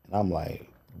 And I'm like,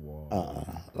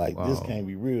 this can't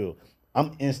be real.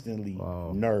 I'm instantly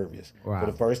nervous. Wow.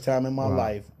 For the first time in my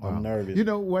life, I'm nervous. You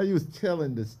know, while you was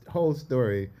telling this whole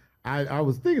story, I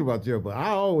was thinking about Gerald, but I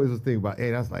always was thinking about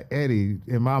Eddie. I was like, Eddie,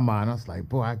 in my mind, I was like,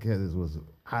 boy, I guess this was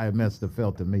how it must have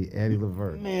felt to me, Eddie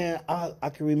Levert. Man, I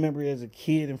can remember as a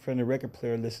kid in front of the record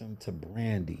player listening to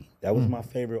Brandy. That was my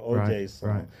favorite OJ Right, song.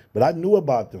 right. But I knew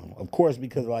about them, of course,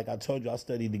 because like I told you, I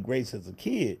studied the greats as a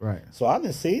kid. Right. So I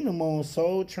done seen them on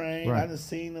Soul Train. Right. I done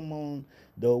seen them on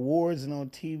the awards and on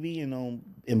TV and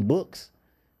in books.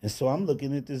 And so I'm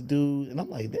looking at this dude, and I'm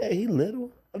like, dang, he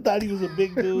little. I thought he was a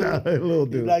big dude. Nah, a little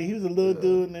dude. He was a little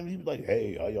dude, and then he was like,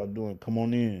 hey, how y'all doing? Come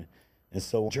on in. And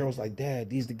so Gerald was like, Dad,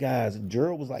 these the guys. And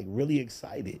Gerald was like really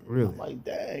excited. Really? I'm like,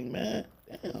 dang, man,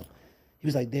 damn. He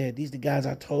was like, Dad, these the guys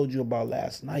I told you about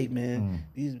last night, man.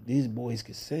 These boys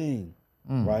could sing,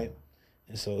 right?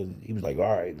 And so he was like,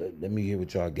 all right, let me hear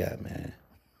what y'all got, man.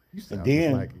 You sound And then,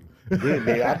 just like you. yeah,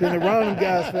 man, I've been around them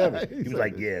guys forever. He was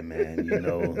like, yeah, man, you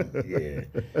know, yeah.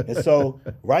 And so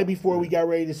right before we got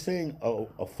ready to sing,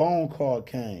 a phone call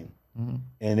came,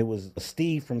 and it was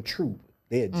Steve from Troop.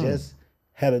 They had just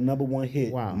had a #1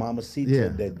 hit, Wow. Mamacita, Yeah,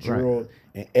 that Gerald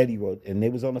and Eddie wrote. And they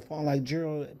was on the phone like,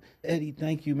 Gerald, Eddie,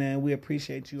 thank you, man. We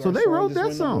appreciate you. So Our they song wrote just that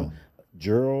went song? number-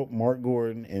 Gerald, Mark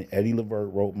Gordon, and Eddie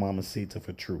Levert wrote Mamacita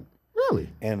for Troop. Really?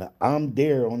 And I'm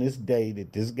there on this day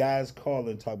that this guy's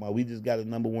calling, talking about, we just got a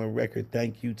 #1 record.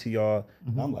 Thank you to y'all.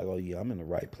 And I'm like, oh, yeah, I'm in the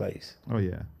right place. Oh,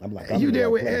 yeah. I'm like, And I'm you in the there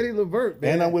right with place. Eddie Levert,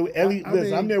 man. And I'm with Eddie. I Listen,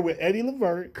 mean, I'm there with Eddie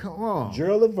Levert, Come on.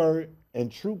 Gerald Levert, and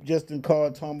Troop just done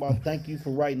called talking about thank you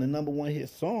for writing the #1 hit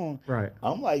song. Right.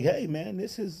 I'm like, hey, man,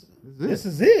 this is it. This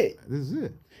is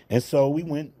it. And so we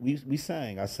went, we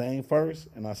sang. I sang first,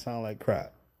 and I sound like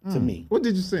crap to me. What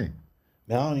did you sing?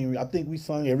 Man, I think we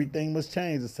sung Everything Must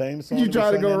Change, the same song. You that we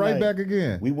tried to sung go that right night. back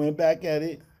again. We went back at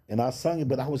it, and I sung it,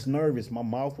 but I was nervous. My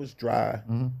mouth was dry,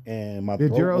 and my Did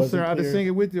throat Gerald wasn't try to clear. sing it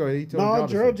with you, or he told No, y'all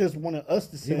to Gerald sing? just wanted us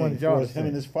to sing wanted for y'all to us, him sing.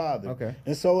 and his father. Okay.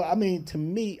 And so, I mean, to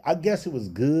me, I guess it was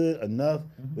good enough,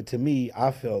 but to me,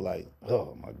 I felt like,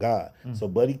 oh my God. So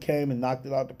Buddy came and knocked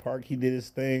it out the park. He did his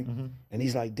thing, and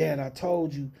he's like, Dad, I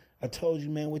told you,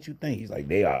 man, what you think? He's like,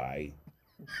 they all right.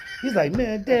 He's like,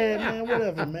 man, Dad, man,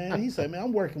 whatever, man. He said, man,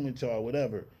 I'm working with y'all,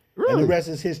 whatever. Really? And the rest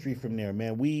is history from there,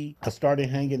 man. I started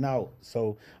hanging out.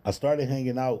 So I started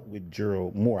hanging out with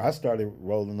Gerald more. I started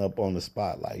rolling up on the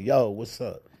spot like, yo, what's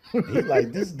up? He's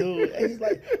like, this dude. And he's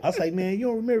like, I was like, man, you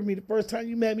don't remember me the first time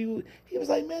you met me? He was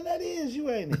like, man, that is you,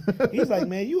 ain't it? He's like,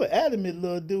 man, you an adamant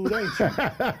little dude, ain't you?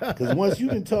 Because once you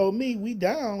done told me we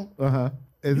down,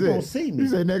 Is you it? gonna see me. You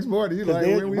say next morning. You like,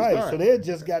 when we right. start. So they had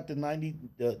just got the 90.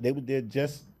 They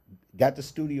just got the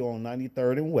studio on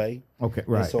 93rd and Way. Okay, And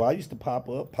right. so I used to pop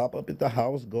up at the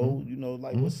house, go, you know,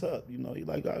 like, what's up? You know, you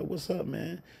like, all right, what's up,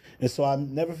 man? And so I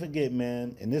never forget,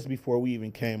 man. And this before we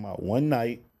even came out. One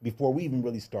night, before we even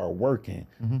really started working,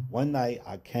 one night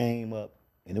I came up,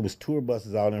 and it was tour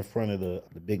buses out in front of the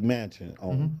big mansion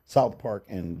on South Park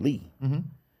and Lee.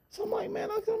 So I'm like, man,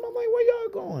 I'm like, where y'all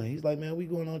going? He's like, man, we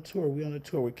going on tour. We on a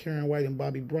tour with Karen White and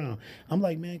Bobby Brown. I'm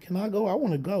like, man, can I go? I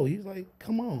want to go. He's like,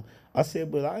 come on. I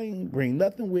said, but I ain't bring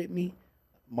nothing with me.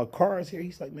 My car is here.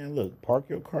 He's like, man, look, park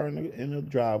your car in the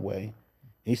driveway.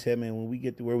 He said, man, when we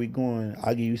get to where we going,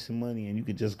 I'll give you some money and you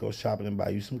could just go shopping and buy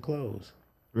you some clothes.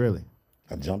 Really?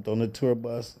 I jumped on the tour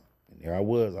bus, and there I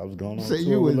was. I was going on So tour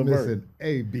you was with Levert. missing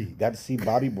A.B. Got to see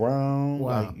Bobby Brown,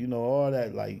 Wow. like, you know, all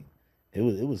that. Like, it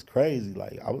was crazy.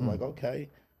 Like, I was like, okay,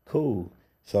 cool.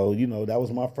 So, you know, that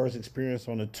was my first experience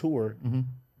on a tour.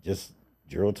 Just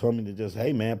Gerald told me to just,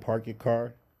 hey man, park your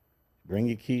car, bring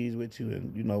your keys with you,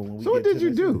 and you know when we. So what get did to you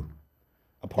this- do?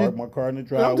 I parked my car in the But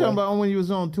driveway. I'm talking about when you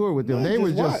was on tour with them. No, They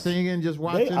was just watch. singing, just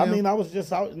watching I them. mean, I was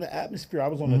just out in the atmosphere. I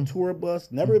was on a tour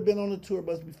bus. Never been on a tour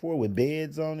bus before with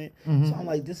beds on it. So I'm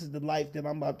like, this is the life that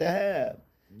I'm about to have.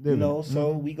 You know,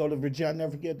 so we go to Virginia. I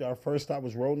never forget, our first stop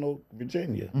was Roanoke,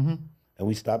 Virginia. And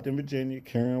we stopped in Virginia,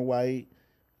 Karen White,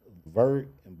 Vert,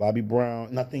 and Bobby Brown,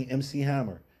 and I think MC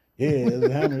Hammer. Yeah, it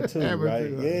was Hammer too, Hammer right?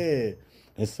 too, Yeah.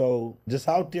 And so just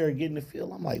out there getting the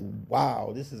feel, I'm like,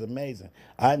 wow, this is amazing.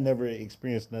 I never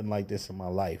experienced nothing like this in my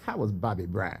life. How was Bobby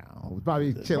Brown? Was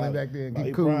Bobby chilling back there and Bobby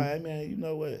getting cool? Brown, man, you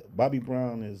know what? Bobby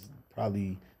Brown is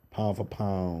probably pound for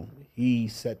pound. He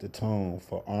set the tone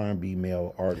for R&B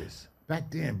male artists. Back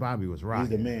then, Bobby was rocking.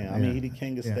 He's the man. I mean, he the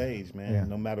king of stage, man.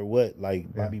 No matter what,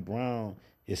 like Bobby Brown,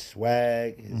 his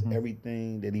swag, his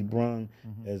everything that he brung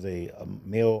as a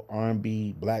male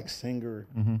R&B black singer,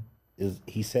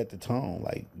 he set the tone.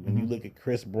 Like when you look at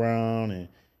Chris Brown and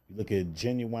you look at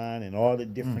Genuine and all the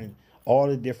different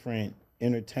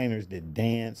entertainers that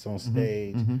dance on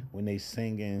stage when they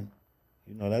singing,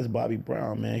 you know, that's Bobby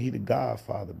Brown, man. He the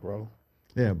Godfather, bro.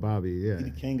 Yeah, Bobby. Yeah. He the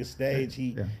king of stage.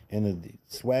 He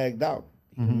swagged out.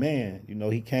 He the man, you know.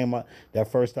 He came out.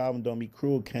 That first album, "Don't Be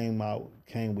Cruel," came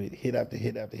with hit after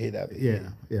hit after hit after hit.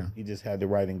 Yeah. He just had the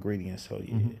right ingredients. So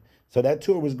so that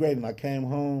tour was great. And I came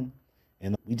home,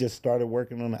 and we just started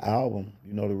working on the album.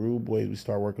 You know, the Rude Boys. We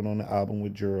started working on the album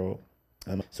with Gerald.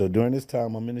 And so during this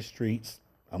time, I'm in the streets.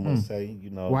 I'm gonna say, you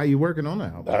know, Why are you working on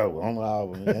that album? on the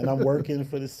album, and I'm working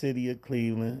for the city of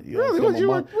Cleveland. You know Really? what I'm saying?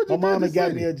 What you My do mama at the got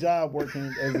city? me a job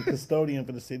working as a custodian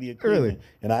for the city of Cleveland, Really?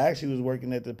 and I actually was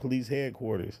working at the police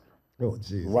headquarters. Oh,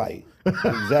 jeez. Right,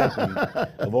 exactly,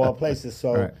 of all places.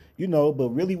 So Right. you know, but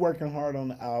really working hard on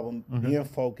the album, being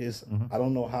focused. I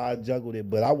don't know how I juggled it,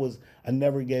 but I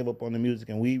never gave up on the music,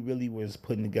 and we really was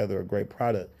putting together a great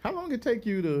product. How long did it take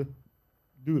you to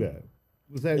do that?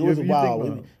 Was that It was a you while.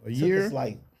 think A a year?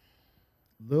 like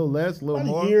A little less, a little about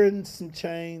more? a year and some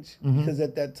change, because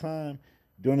at that time,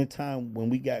 during the time when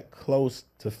we got close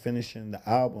to finishing the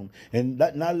album, and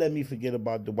not let me forget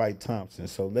about Dwight Thompson.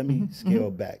 So let me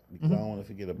scale back, because I don't want to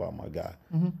forget about my guy.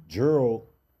 Gerald,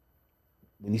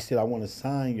 when he said, I want to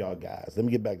sign y'all guys, let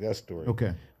me get back to that story.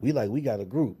 Okay. We got a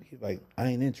group. He's like, I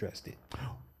ain't interested.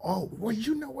 Oh, well,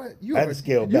 you know what? You I had to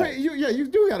scale back. You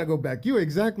do got to go back. You're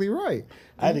exactly right.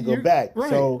 I had to go back. Right,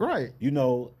 so, right. you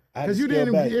know, I had to Because you scale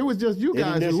didn't, back. it was just you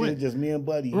guys who Initially, went. just me and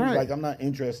Buddy. He Right. was like, I'm not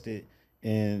interested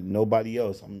in nobody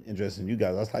else. I'm interested in you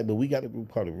guys. I was like, but we got a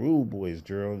group called the Rude Boys,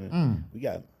 Gerald, and we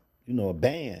got, you know, a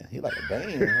band. He like, a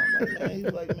band? I'm like, man.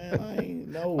 He's like, man, I ain't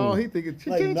know. Oh, he thinking.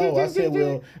 Like, no. I said,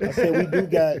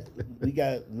 we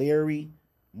got Larry,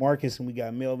 Marcus, and we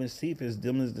got Melvin Cephas.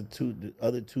 Them is the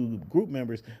other two group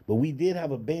members. But we did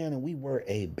have a band, and we were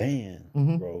a band,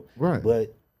 bro. Right.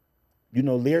 But you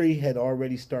know, Larry had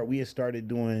already we had started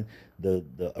doing the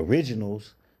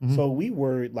originals. So we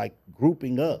were like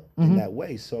grouping up in that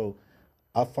way. So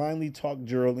I finally talked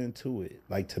Gerald into it,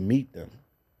 like to meet them.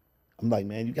 I'm like,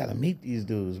 man, you gotta meet these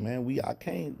dudes, man. I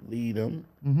can't lead them.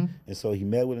 And so he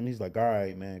met with him. He's like, all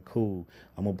right, man, cool.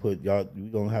 I'm gonna put y'all, we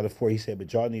gonna have the four. He said,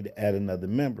 but y'all need to add another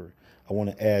member. I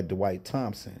wanna add Dwight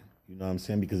Thompson. You know what I'm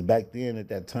saying? Because back then at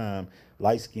that time,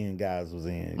 light-skinned guys was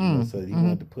in. You know? So he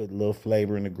wanted to put a little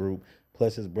flavor in the group.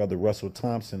 Plus his brother Russell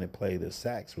Thompson that played the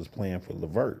sax was playing for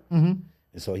Levert.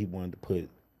 And so he wanted to put,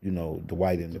 you know,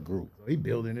 Dwight in the group. So he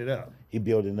building it up. He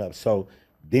building up. So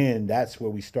then that's where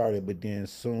we started. But then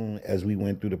soon as we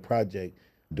went through the project,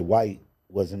 Dwight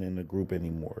wasn't in the group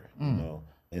anymore, you know.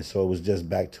 And so it was just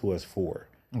back to us four.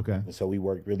 Okay. And so we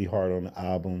worked really hard on the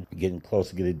album, getting close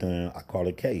to get it done. I called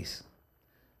a case,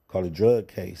 called a drug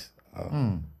case.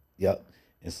 Yep.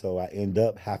 And so I end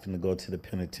up having to go to the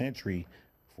penitentiary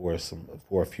for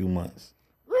a few months.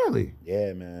 Really?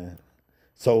 Yeah, man.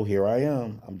 So here I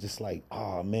am. I'm just like,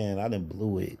 oh man, I done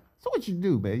blew it. So what you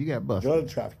do, man? You got busted. Drug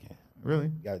trafficking. Really?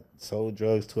 Got sold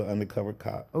drugs to an undercover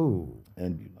cop. Oh.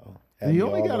 And you know. You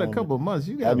only got a couple months.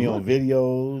 You got had me on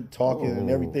video talking and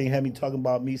Oh. everything. Had me talking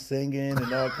about me singing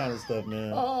and all kind of stuff,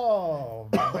 man. Oh,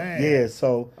 man. Yeah,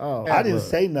 so Oh, I didn't bro.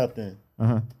 say nothing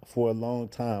for a long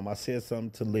time. I said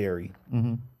something to Larry.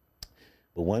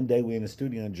 But one day we in the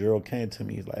studio and Gerald came to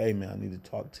me. He's like, hey, man, I need to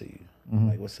talk to you. I'm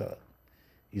like, what's up?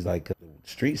 He's like, the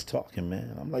streets talking,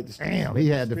 man. I'm like, the streets. Damn, he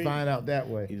had to find out that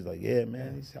way. He was like, yeah,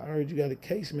 man. He said, I heard you got a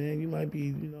case, man. You might be,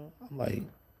 you know. I'm like,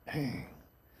 dang.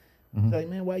 He's like,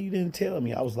 man, why you didn't tell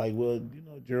me? I was like, well, you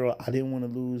know, Gerald, I didn't want to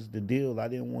lose the deal. I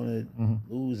didn't want to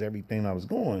lose everything I was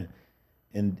going.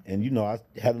 And you know, I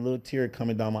had a little tear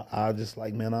coming down my eye, just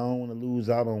like, man, I don't want to lose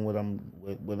out on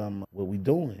what we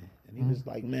doing. And he was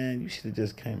like, man, you should have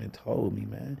just came and told me,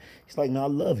 man. He's like, no, I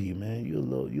love you, man. You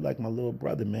like my little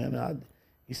brother, man.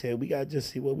 he said, we got to just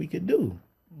see what we could do.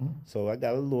 So I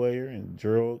got a lawyer, and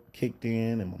Gerald kicked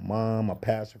in, and my mom, my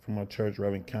pastor from my church,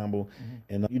 Reverend Campbell.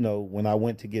 And, you know, when I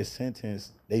went to get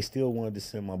sentenced, they still wanted to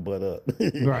send my butt up.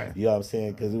 Right. You know what I'm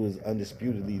saying? Because it was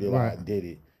undisputedly that Right. I did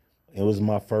it. It was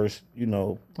my first, you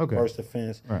know, Okay. first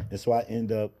offense. Right. And so I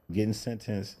end up getting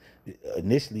sentenced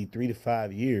initially 3 to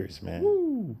 5 years,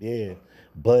 man. Yeah.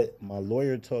 But my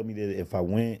lawyer told me that if I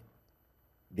went,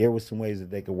 there was some ways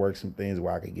that they could work some things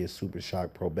where I could get super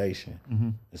shock probation.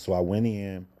 And so I went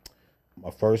in. My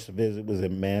first visit was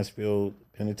at Mansfield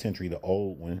Penitentiary, the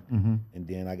old one. And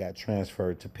then I got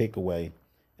transferred to Pickaway.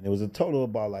 And it was a total of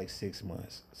about like 6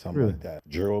 months, something Really? like that.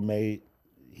 Gerald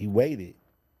he waited.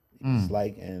 It's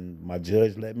like, and my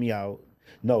judge let me out.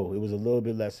 No, it was a little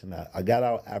bit less than that. I got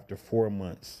out after 4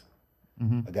 months.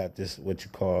 I got this, what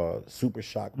you call super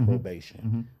shock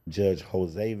probation. Judge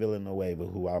Jose Villanueva,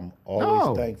 who I'm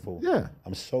always thankful. Yeah.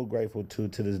 I'm so grateful to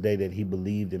this day that he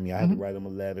believed in me. I had to write him a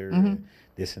letter and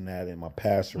this and that, and my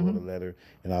pastor wrote a letter.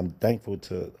 And I'm thankful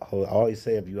to, I always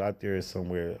say, if you out there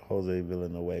somewhere, Jose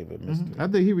Villanueva, Mr. I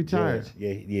think he retired. Judge.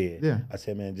 Yeah. Yeah. I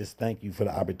said, man, just thank you for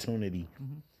the opportunity.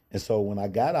 And so when I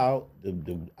got out,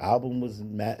 the album was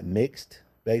mixed,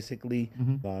 basically.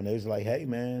 And they was like, hey,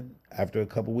 man, after a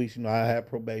couple weeks, you know, I had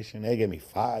probation. They gave me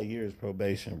 5 years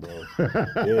probation, bro.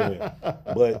 Yeah.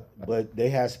 But they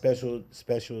had special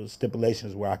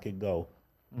stipulations where I could go.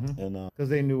 And Because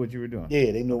they knew what you were doing.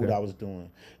 yeah, they knew what I was doing.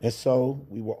 And so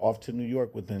we were off to New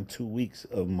York within 2 weeks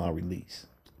of my release.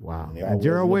 Wow. They And always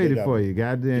Gerald look waited at for me. you.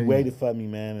 Goddamn. He waited for me,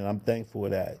 man, and I'm thankful for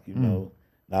that, you know.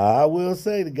 Now, I will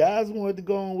say the guys wanted to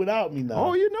go on without me now.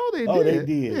 Oh, you know they did. Oh, they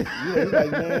did. Yeah, he's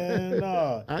like, man,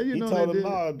 nah. How you He know told they him, did?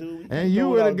 nah, dude. we can't And you go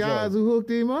were the without guys Joe. who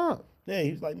hooked him up. Yeah,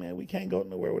 he was like, man, we can't go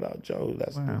nowhere without Joe.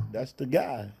 That's Wow. that's the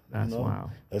guy. That's you know?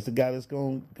 wild. That's the guy that's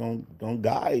gonna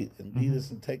guide and lead us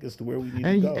and take us to where we need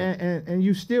And, to go. and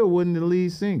you still wasn't the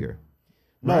lead singer.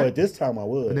 No, right? at this time I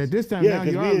was. But at this time yeah,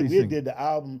 now you are we lead singer. did the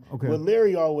album. Okay. But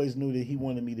Larry always knew that he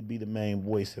wanted me to be the main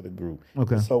voice of the group.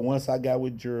 Okay. So once I got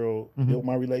with Gerald, built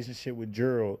my relationship with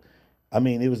Gerald, I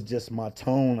mean, it was just my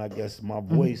tone, I guess, my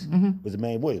voice was the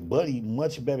main voice. Buddy,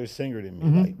 much better singer than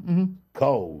me, like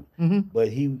cold. But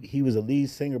he was a lead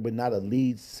singer, but not a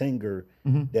lead singer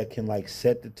that can like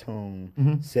set the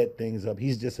tone, set things up.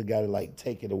 He's just a guy to like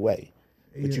take it away.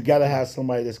 But you gotta have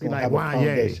somebody that's gonna like have a Wanye.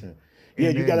 foundation. Yeah,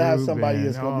 And you then gotta have Ruben somebody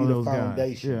that's and gonna all be the those guys.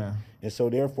 foundation. Yeah. And so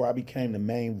therefore I became the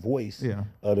main voice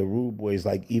of the Rude Boys,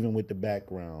 like even with the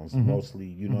backgrounds, mostly,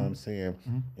 you know what I'm saying?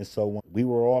 And so when we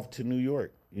were off to New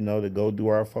York, you know, to go do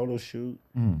our photo shoot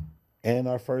and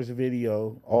our first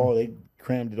video. They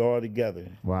crammed it all together.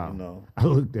 Wow. You know. I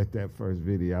looked at that first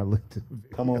video. I looked at the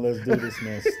video. Come on, let's do this,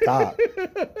 man. Stop.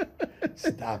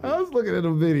 Stop I it. was looking at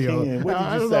the video. Ken, what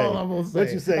I did you don't say? know what I'm gonna say.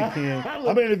 What you say, Ken?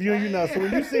 I'm interviewing you now. So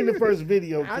when you seen the first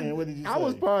video, Ken, what did you say? I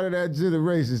was part of that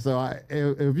generation, so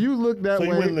if you look that so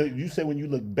way, you said when you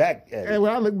look back at it. and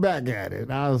when I look back at it,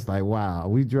 I was like, wow,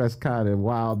 we dressed kind of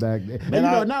wild back then. And,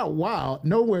 Man, not wild,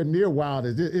 nowhere near wild.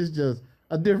 It's just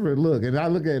a different look. And I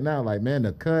look at it now like, man,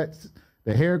 the cuts,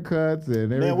 the haircuts, and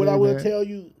everything. Man, what I will man. tell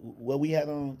you, what we had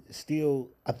on still,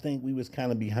 I think we was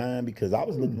kind of behind because I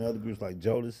was looking at other groups like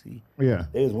Jodeci. Yeah.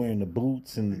 They was wearing the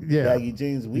boots and Yeah. baggy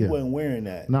jeans. We Yeah. wasn't wearing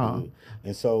that. No. dude.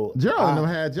 And so Gerald and them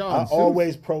had y'all I in suits.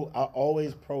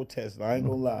 always protested. I ain't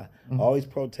gonna lie. I always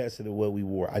protested at what we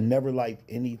wore. I never liked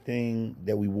anything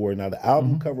that we wore. Now the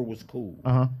album cover was cool.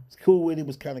 It's cool with it.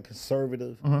 Was kind of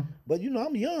conservative. But you know,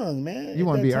 I'm young, man. You at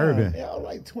wanna that be time. urban. Yeah, I was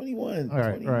like 21, Right,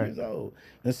 20 right. years old.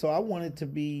 And so I wanted to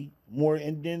be more,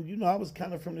 and then, you know, I was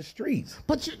kind of from the streets.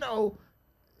 But you know,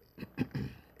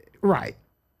 right.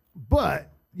 But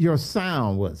your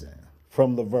sound wasn't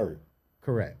From Levert,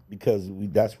 correct. because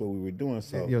that's what we were doing.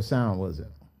 So Your sound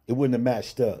wasn't. it wouldn't have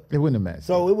matched up. It wouldn't have matched.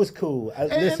 So it was cool.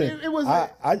 Listen, it was. I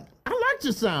I liked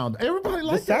your sound. Everybody the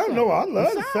liked your sound. sound. No, I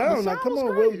love the sound. Like, come was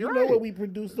on, great, you right. know what we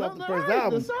produced No, off the no, first right.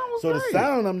 album. The sound was so great. the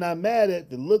sound, I'm not mad at.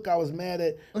 The look, I was mad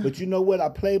at. But you know what? I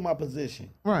played my position.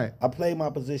 Right. I played my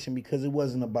position because it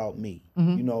wasn't about me.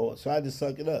 You know, so I had to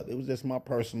suck it up. It was just my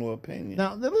personal opinion.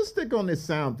 Now let's stick on this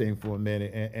sound thing for a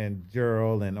minute and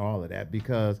Gerald and all of that,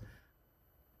 because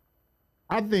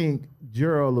I think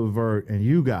Gerald Levert and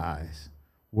you guys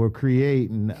were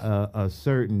creating a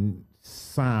certain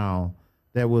sound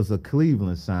that was a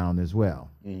Cleveland sound as well.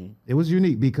 It was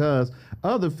unique because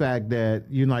of the fact that,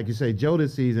 like you say,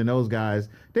 Jodeci's and those guys,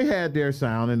 they had their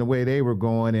sound and the way they were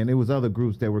going, and it was other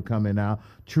groups that were coming out,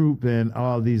 Troop and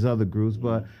all these other groups,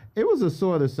 but it was a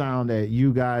sort of sound that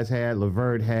you guys had,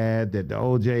 Levert had, that the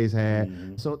OJs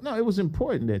had. So, no, it was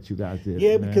important that you guys did.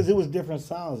 Yeah, it, because it was different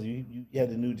sounds. You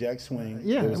had the New Jack Swing.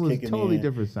 Yeah, that it was kicking totally in.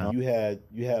 different sound. You had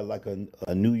like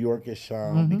a New Yorkish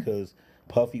sound because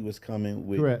Puffy was coming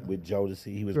with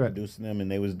Jodeci. He was producing them,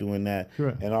 and they was doing that.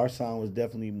 And our sound was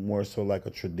definitely more so like a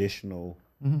traditional,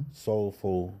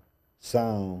 soulful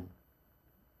sound,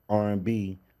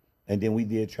 R&B. And then we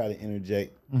did try to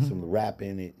interject some rap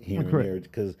in it here and there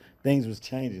because things was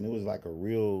changing. It was like a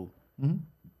real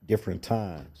different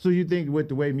time. So you think with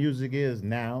the way music is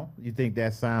now, you think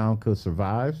that sound could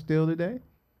survive still today?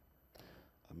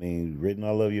 I mean, Written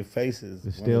All Over Your Faces.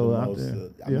 It's still out there.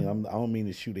 I mean, I don't mean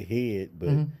to shoot ahead, but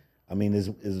I mean, it's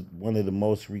one of the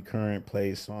most recurrent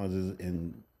played songs is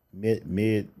in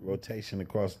mid rotation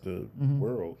across the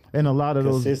world. And a lot of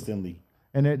consistently.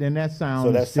 And that sound.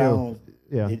 So that still,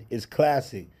 sound, it's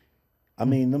classic. I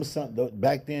mean,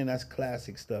 back then, that's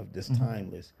classic stuff. That's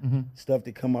timeless stuff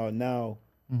that come out now.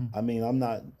 I mean, I'm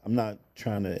not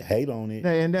trying to hate on it,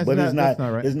 and but that's not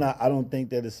right. It's not. I don't think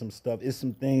that it's some stuff. It's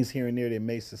some things here and there that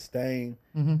may sustain,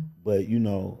 but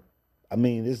I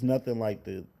mean, it's nothing like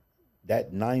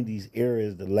that '90s era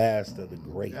is the last of the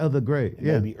great. Of the great, and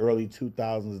maybe early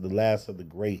 2000s, the last of the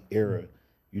great era.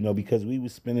 Because we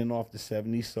was spinning off the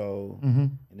 '70s soul,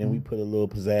 and then we put a little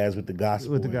pizzazz with the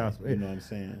gospel. You know what I'm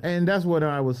saying? And that's what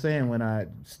I was saying when I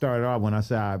started off. When I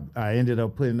said I ended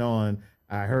up putting on.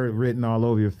 I heard Written All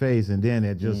Over Your Face, and then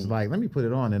it just like, let me put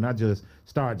it on, and I just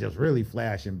started just really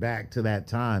flashing back to that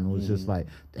time. It was just like,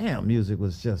 damn, music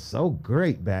was just so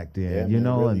great back then,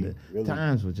 really, and the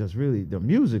times was just really, the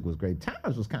music was great.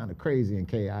 Times was kind of crazy and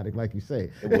chaotic, like you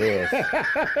say. It was.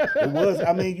 It was.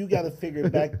 I mean, you got to figure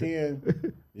back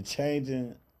then, the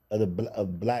changing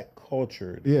of black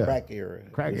culture, the crack era.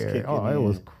 Crack era. Oh, it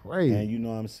was crazy. And you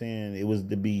know what I'm saying? It was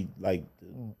to be like,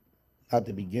 not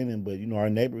the beginning, but our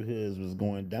neighborhoods was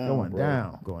going down.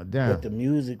 Going down. But the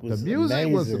music was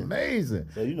amazing.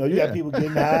 So you got people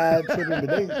getting high, tripping,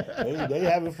 but they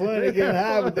having fun. They getting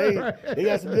high, but they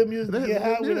got some good music to get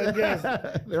high with. I guess.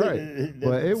 Right.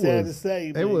 But it sad was to say.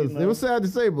 It was sad to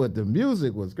say, but the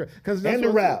music was great. And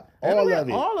the rap, all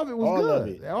of it was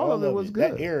good. All of it was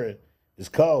good. That era is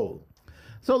cold.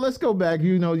 So let's go back.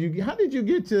 How did you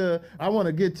get to? I want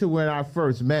to get to when I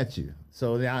first met you.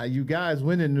 So now you guys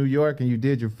went in New York and you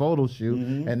did your photo shoot,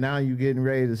 and now you're getting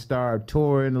ready to start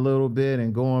touring a little bit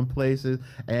and going places.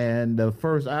 And the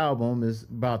first album is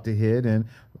about to hit. And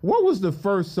what was the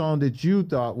first song that you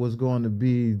thought was going to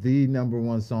be the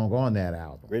 #1 song on that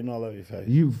album? Written All Over Your Face.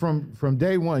 You from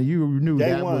day one, you knew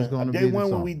was going to be the song. Day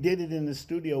one when we did it in the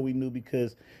studio, we knew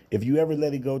because if you ever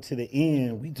let it go to the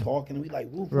end, we talking and we like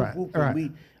whoop whoop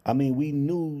whoop. And we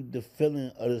knew the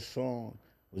feeling of the song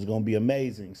was going to be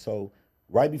amazing. So.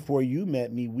 Right before you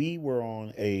met me, we were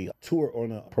on a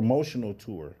promotional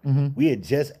tour. We had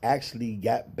just actually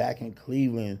got back in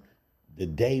Cleveland the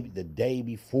day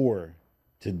before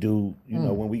to do,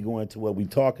 when we go into what we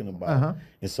talking about.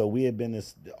 And so we had been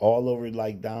all over,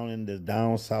 like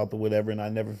down south or whatever. And I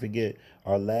never forget,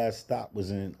 our last stop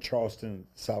was in Charleston,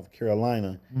 South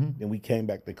Carolina. Then we came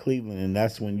back to Cleveland, and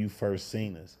that's when you first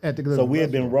seen us. So we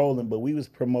had been rolling, but we was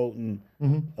promoting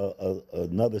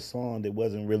another song that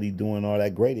wasn't really doing all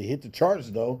that great. It hit the charts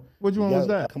though. Which one was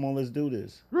that? Come On, Let's Do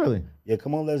This. Really? Yeah,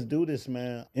 Come On, Let's Do This,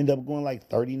 man. Ended up going like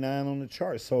 39 on the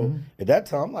chart. So at that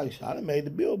time, I'm like, I done made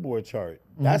the Billboard chart.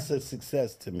 That's a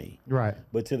success to me. Right.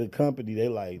 But to the company, they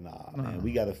like, nah, man,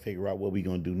 we got to figure out what we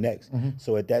gonna do next.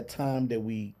 So at that time that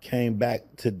we came back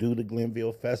to do the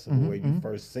Glenville Festival where you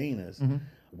first seen us,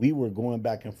 we were going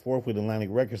back and forth with Atlantic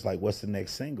Records, like, what's the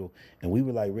next single? And we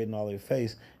were like, Written All Over Your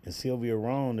Face. And Sylvia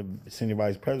Rohn, the senior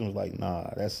vice president, was like, nah,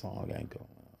 that song ain't going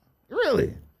on.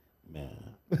 Really?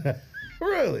 Man.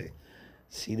 Really?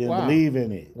 She didn't believe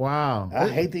in it. Wow. I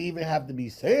hate to even have to be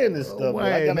saying this stuff.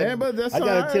 But that's I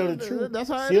gotta tell the truth. That's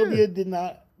how Sylvia did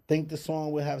not think the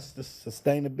song would have the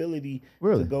sustainability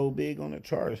to go big on the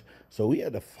charts. So we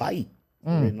had to fight.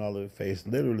 Written All Over Your Face.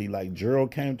 Literally, like,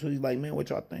 Gerald came to us, he's like, man, what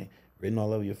y'all think? Written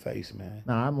All Over Your Face, man.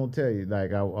 Now, I'm going to tell you,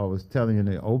 like I was telling you in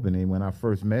the opening, when I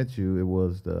first met you, it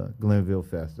was the Glenville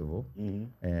Festival.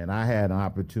 And I had an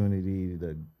opportunity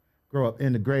to grow up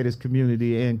in the greatest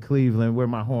community in Cleveland where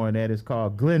my horn at is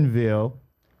called Glenville.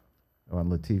 Or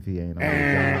Latifi ain't on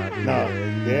his job.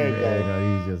 No, there you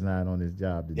go. He's just not on his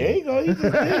job today. There you go. He just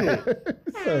did it.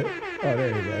 There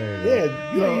you go.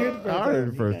 Yeah, you didn't hear the first I heard time.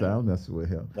 it the first time. I'm messing with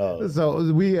him. Oh.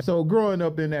 So growing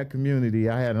up in that community,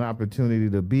 I had an opportunity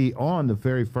to be on the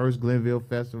very first Glenville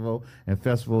Festival and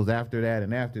festivals after that.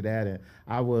 And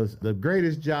I was, the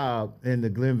greatest job in the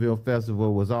Glenville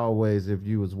Festival was always if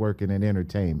you was working in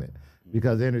entertainment.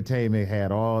 Because entertainment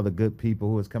had all the good people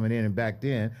who was coming in. And back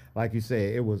then, like you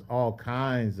said, it was all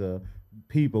kinds of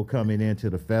people coming into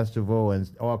the festival and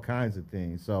all kinds of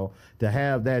things. So to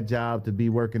have that job, to be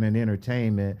working in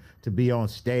entertainment, to be on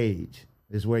stage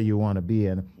is where you want to be.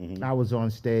 And I was on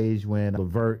stage when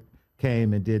Levert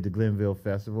came and did the Glenville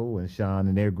Festival when Sean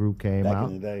and their group came Back out.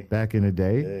 in the day. Back in the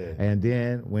day. Yeah. And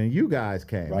then when you guys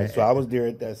came. Right, so I was there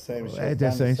at that same show, At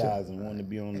that same show. and wanted to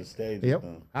be on the stage. Yep.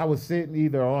 with them. I was sitting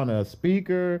either on a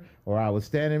speaker or I was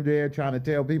standing there trying to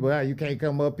tell people, you can't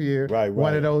come up here. Right.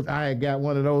 One of those, I had got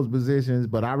one of those positions,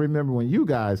 but I remember when you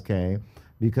guys came,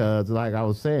 because like I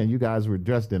was saying, you guys were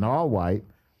dressed in all white,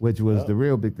 which was the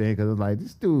real big thing, because it was like,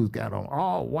 this dude's got on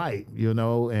all white,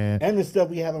 and the stuff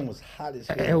we had on was hot as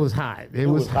hell. it was hot. It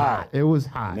was hot. It was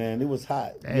hot. Man, it was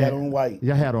hot. We And had on white.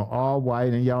 Y'all had on all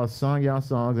white, and y'all sung y'all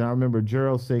songs. And I remember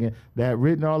Gerald singing that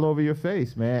written all over your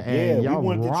face, man. And Yeah, y'all we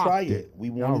wanted to rocked try it. it. We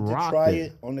Y'all wanted to rocked try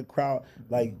it on the crowd.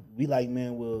 Like,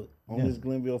 man, well, on this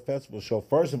Glenville Festival show,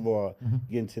 first of all,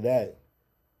 getting to that,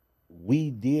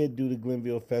 we did do the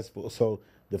Glenville Festival. So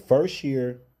the first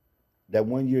year, that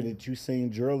one year that you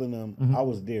seen Gerald and them, I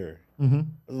was there. I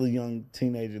was a young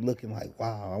teenager looking like,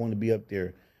 wow, I want to be up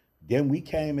there. Then we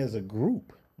came as a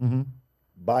group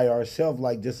by ourselves,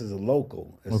 like just as a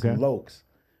local, as some lokes.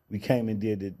 We came and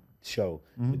did the show.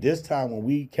 But this time when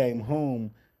we came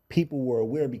home, people were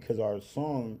aware because our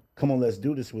song, Come On, Let's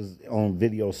Do This, was on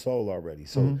Video Soul already.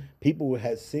 So people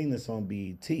had seen us on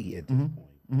BET at this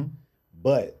point.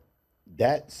 But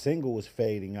that single was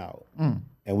fading out.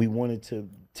 And we wanted to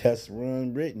test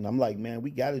run written. I'm like, man, we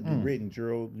got to do written,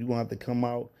 Gerald. You want to come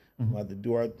out. We want to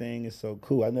do our thing. It's so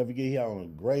cool. I never get here on a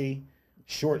gray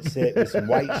short set with some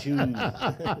white shoes.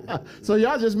 So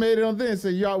y'all just made it on there and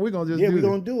said, y'all, we're going to just Yeah, do we're this.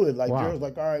 going to do it. Like, Wow. Gerald's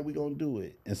like, all right, we're going to do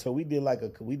it. And so we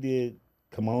did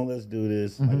Come On, Let's Do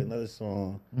This, like another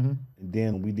song. And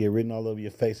then we did Written All Over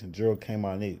Your Face, and Gerald came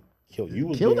out and it killed. You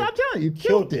was Killed there. our time. You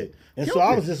Killed it. And so Killed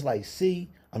I it. was just like, see,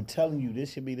 I'm telling you,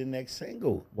 this should be the next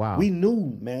single. Wow. We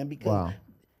knew, man, because, Wow.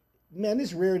 man,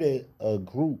 it's rare that a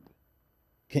group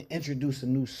can introduce a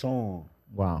new song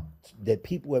Wow. that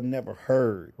people have never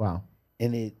heard, Wow.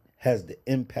 and it has the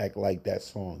impact like that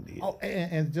song did. Oh,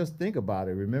 and just think about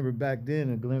it. Remember back then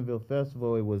in Glenville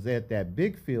Festival, it was at that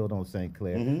big field on St.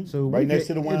 Clair. So Right we next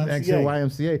to the Next to the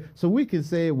YMCA. So we can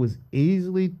say it was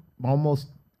easily almost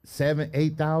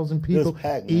 7,000-8,000 people.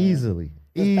 packed, man. Easily.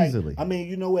 It's like- Easily. I mean,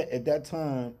 you know what? At that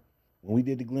time, when we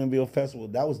did the Glenville Festival,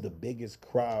 that was the biggest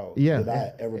crowd Yeah,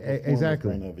 that I ever performed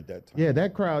exactly. in front of at that time. Yeah,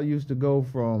 that crowd used to go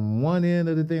from one end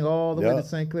of the thing all the way to Yep.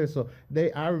 St. Clair. So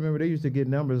I remember they used to get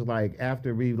numbers like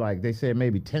after they said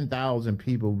maybe 10,000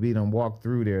 people beat them walk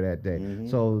through there that day.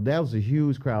 So that was a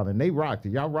huge crowd, and they rocked it.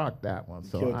 Y'all rocked that one.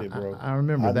 So Killed it, bro. I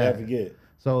remember I'll that. never forget.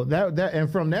 So that and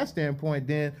from that standpoint,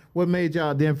 then what made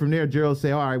y'all then from there, Gerald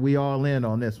say, all right, we all in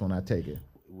on this one. I take it.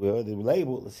 Well, the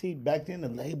label, see, back then the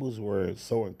labels were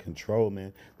so in control,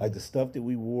 man. Like the stuff that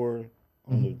we wore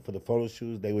for the photo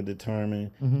shoots, they would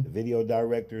determine. The video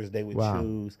directors, they would Wow.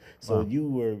 choose. So you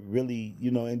were really,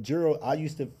 and Gerald, I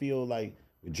used to feel like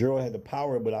Gerald had the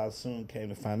power, but I soon came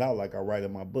to find out, like I write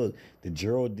in my book, that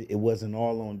Gerald, it wasn't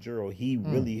all on Gerald. He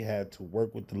really had to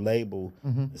work with the label.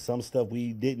 Some stuff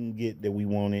we didn't get that we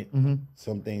wanted,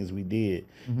 some things we did.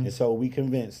 And so we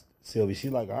convinced Sylvie.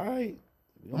 She's like, all right,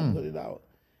 we're going to put it out.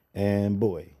 And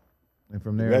boy, And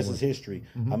from the there, rest it is history.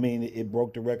 I mean, it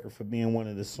broke the record for being one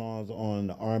of the songs on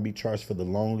the R&B charts for the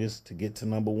longest to get to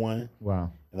 #1. wow.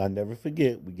 And I never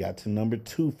forget, we got to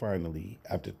 #2 finally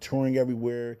after touring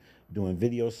everywhere, doing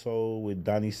Video Soul with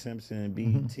Donnie Simpson and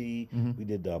BET. We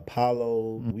did the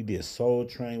Apollo. We did Soul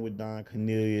Train with Don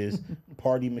Cornelius,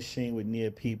 Party Machine with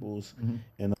Nia Peoples,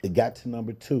 and it got to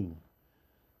 #2.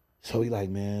 So we like,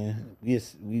 man, we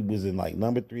was in like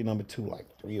 #3, #2, like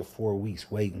 3 or 4 weeks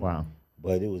waiting. Wow.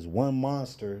 But it was one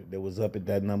monster that was up at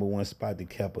that #1 spot that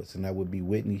kept us, and that would be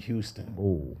Whitney Houston.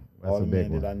 Oh, that's All a the big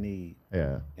man one. that I need.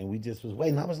 Yeah. And we just was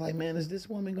waiting. I was like, man, is this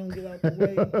woman gonna get out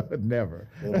the way? Never.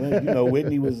 And when,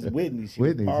 Whitney was Whitney. She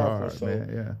Whitney's was powerful. hard, So man,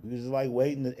 yeah. we was just like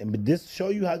waiting. But this show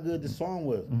you how good the song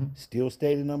was. Still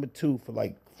stayed at #2 for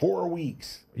like 4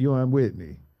 weeks. You and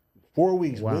Whitney. 4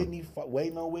 weeks. Wow. Whitney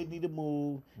waiting on Whitney to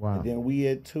move. Wow. And then we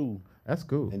had 2. That's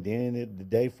cool. And then the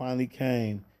day finally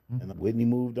came, And Whitney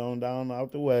moved on down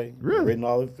out the way. Really? Written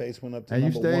All Her Face went up to And you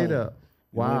number stayed one. up.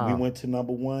 Wow. We went to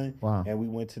number one. Wow. And we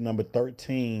went to number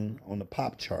 13 on the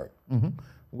pop chart,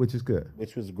 Which is good.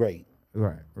 which was great.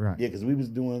 Right. Yeah, because we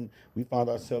found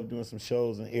ourselves doing some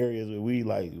shows in areas where we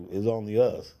like, it's only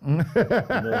us. You know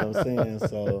what I'm saying?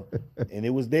 So, and it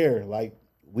was there. Like,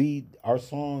 our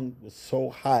song was so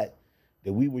hot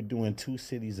that we were doing 2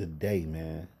 cities a day,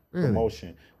 man. Really?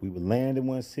 Promotion. We would land in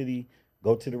one city,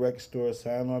 go to the record store,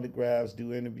 sign autographs,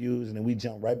 do interviews, and then we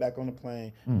jump right back on the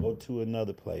plane, go to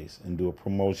another place and do a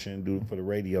promotion, do it for the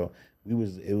radio. It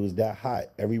was that hot.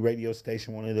 Every radio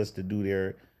station wanted us to do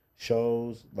their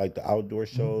shows, like the outdoor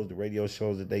shows, the radio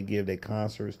shows that they give, their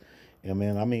concerts. And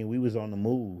man, I mean, we was on the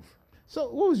move. So,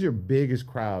 what was your biggest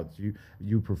crowd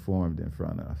you performed in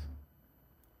front of?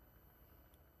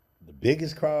 The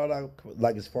biggest crowd,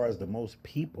 like as far as the most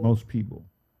people, Most people.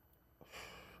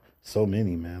 so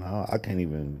many, man. I can't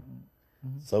even.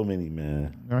 So many,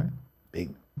 man. All right. Big.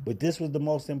 But this was the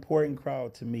most important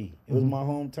crowd to me. It was my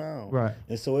hometown. Right.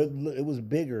 And so it was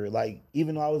bigger. Like,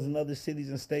 even though I was in other cities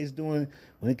and states doing,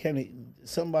 when it came to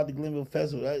something about the Glenville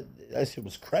Festival, that shit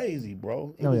was crazy,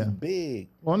 bro. It was big.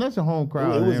 Well, and that's a home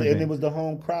crowd. And it was the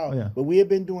home crowd. Yeah. But we had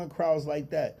been doing crowds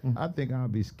like that. I think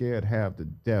I'd be scared half to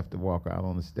death to walk out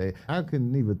on the stage. I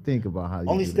couldn't even think about how you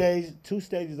Only do that. 2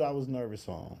 stages I was nervous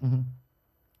on.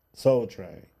 Soul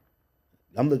Train.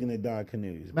 I'm looking at Don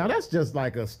Cornelius. Now that's just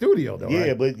like a studio, though. Yeah,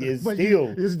 right? but it's But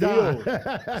still, Don.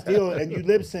 still, and you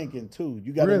lip syncing too.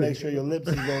 You got to Really? make sure your lips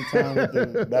is on time.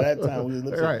 By that time, we was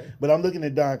lip syncing. Right. But I'm looking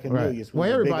at Don Cornelius. Well,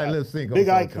 who's a everybody big, lip sync on big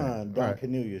Soul icon, Train. Don Right.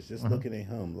 Cornelius. Just looking at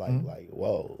him like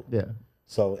whoa. Yeah.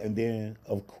 So, and then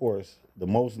of course, the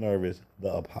most nervous,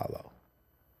 the Apollo.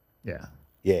 Yeah.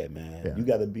 Yeah, man. Yeah. You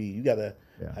gotta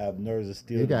Yeah. have nerves of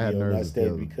steel You to gotta be have on that nerves of stage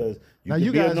steel. because you Now could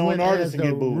you be a guys known went artist as and the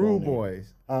get booed. Rude on there.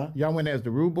 Boys. Huh? Y'all went as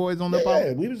the Rude Boys on the Yeah,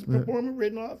 pop? we was performing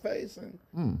Written on Our Face,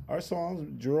 and our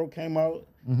songs. Jero came out.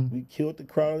 We killed the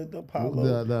crowd at the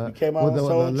Apollo. We came out with on the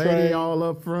Soul lady Train. all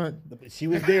up front. She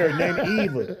was there, named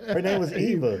Eva. Her name was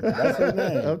Eva. That's her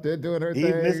name. Up there doing her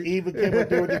Eva, thing. Miss Eva came up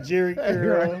there with the Jerry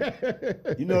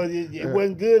curl. You know, it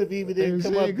wasn't good if Eva didn't She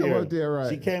come up didn't come there. up there, right.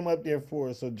 She came up there for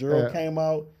us. So Jero came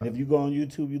out. If you go on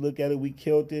YouTube, you look at it, we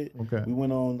killed it. Okay. We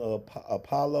went on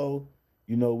Apollo.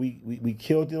 You know, we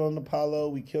killed it on Apollo.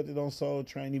 We killed it on Soul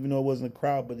Train, even though it wasn't a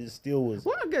crowd, but it still was.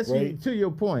 Well, I guess great. to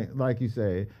your point, like you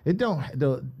say, it don't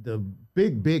the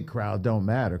big crowd don't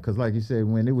matter because, like you said,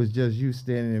 when it was just you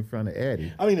standing in front of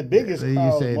Eddie. I mean, the biggest So you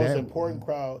crowd, say most that- important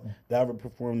crowd that I ever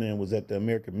performed in was at the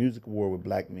American Music Award with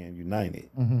Black Men United.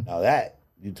 Mm-hmm. Now that,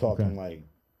 you talking like,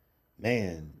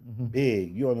 man,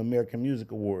 big. You're on the American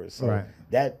Music Awards. So Right.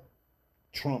 that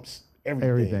trumps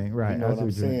everything. right. You know That's what I'm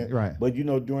what you're saying? doing. Right. But, you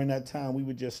know, during that time, we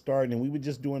were just starting, and we were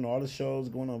just doing all the shows,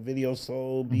 going on Video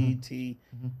Soul, Mm-hmm. BET.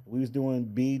 We was doing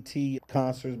BET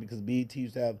concerts because BET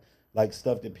used to have, like,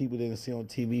 stuff that people didn't see on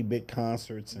TV, big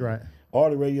concerts. And Right. all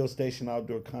the radio station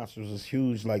outdoor concerts was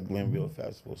huge, like Glenville Mm-hmm.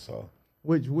 Festival. So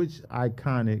Which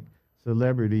iconic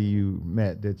celebrity you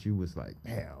met that you was like,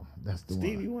 damn, that's the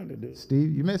Stevie one? Wonder, dude.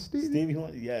 Steve, you met Stevie? Stevie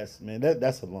Wonder, yes, man.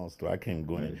 That's a long story. I can't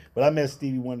go in it. But I met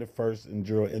Stevie Wonder first, and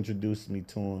Jero introduced me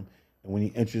to him. And when he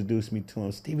introduced me to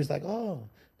him, Stevie's like, "Oh,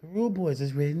 the Rude Boys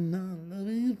is written on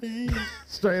loving face."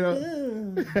 Straight up.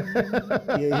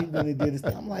 Yeah, he really did his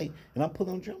thing. I'm like, and I put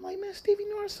on drum. I'm like, man, Stevie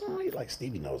knows our song. He's like,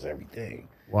 Stevie knows everything.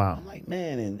 Wow. I'm like,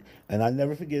 man, and I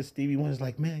never forget Stevie Wonder's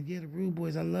like, man, yeah, the Rude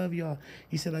Boys, I love y'all.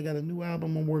 He said, I got a new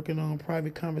album I'm working on,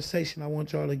 Private Conversation. I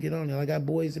want y'all to get on it. I got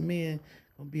Boys and Men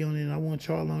gonna be on it, and I want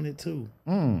y'all on it too.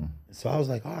 And so I was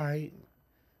like, all right.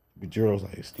 But Jero's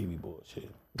like, Stevie bullshit.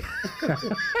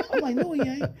 I'm like, no, he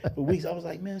ain't. For weeks, I was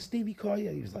like, man, Stevie call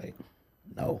you. He was like,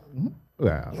 no. I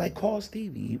Wow. was like, call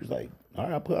Stevie. He was like, all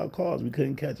right, I put out calls. We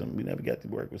couldn't catch him. We never got to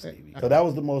work with Stevie. So that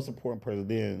was the most important person.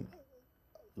 Then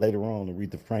later on,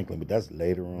 Aretha Franklin, but that's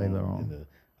later on. Later on.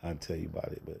 I'll tell you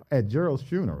about it. But At Gerald's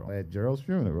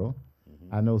funeral,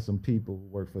 I know some people who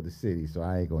work for the city, so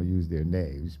I ain't gonna use their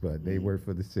names, but they work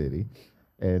for the city,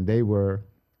 and they were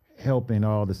helping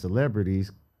all the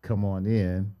celebrities come on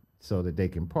in so that they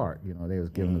can park. You know, they was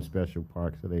giving them special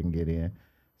parks so they can get in.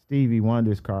 Stevie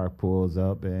Wonder's car pulls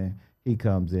up, and he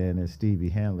comes in, and Stevie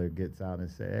Handler gets out and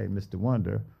say, "Hey, Mr.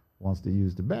 Wonder wants to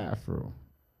use the bathroom."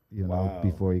 You know, Wow.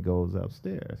 before he goes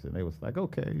upstairs. And they was like,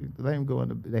 okay, let him go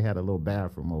in. They had a little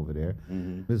bathroom over there.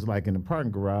 It was like in the parking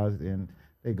garage, and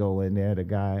they go in there. The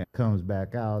guy comes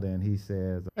back out, and he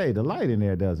says, hey, the light in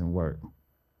there doesn't work.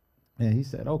 And he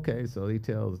said, okay. So he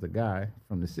tells the guy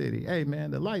from the city, hey,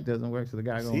 man, the light doesn't work. So the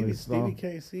guy goes on his Stevie phone.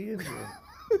 can't see it.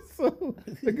 So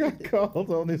the guy calls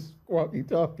on his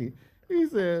walkie-talkie. He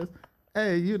says,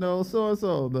 hey, you know,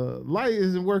 so-and-so, the light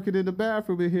isn't working in the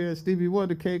bathroom in here, and Stevie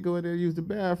Wonder can't go in there and use the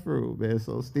bathroom, man.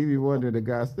 So Stevie Wonder, the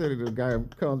guy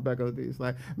comes back on the he's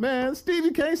like, man,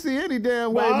 Stevie can't see any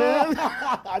damn way, man.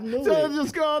 I knew So it.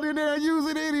 just go in there and use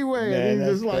it anyway. Man, and he's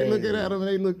that's just like looking crazy. at him, and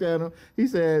they looked at him. He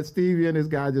said Stevie and this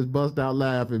guy just bust out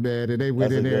laughing, man, and they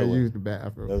went That's in a there good and one. used the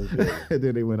bathroom. That's a good one. And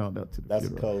then they went on up to the That's a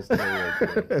funeral. cold story right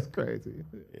there. That's crazy.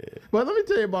 But let me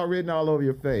tell you about Written All Over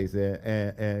Your Face,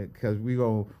 and because we're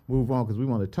going to move on, because we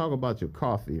want to talk about your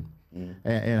coffee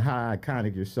and how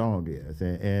iconic your song is.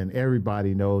 And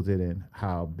everybody knows it and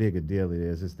how big a deal it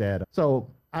is. It's that. So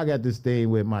I got this thing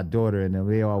with my daughter, and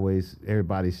they always,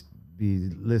 everybody be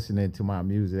listening to my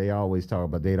music. They always talk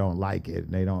about they don't like it,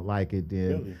 and they don't like it. Then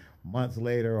Really? months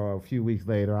later or a few weeks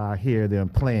later, I hear them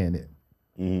playing it.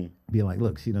 Be like,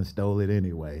 look, she done stole it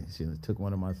anyway. She done took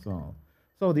one of my songs.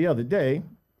 So the other day,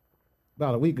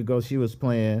 about a week ago, she was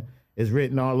playing It's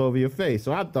Written All Over Your Face.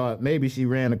 So I thought maybe she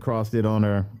ran across it on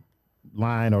her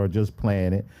line or just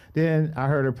playing it. Then I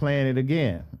heard her playing it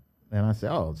again. And I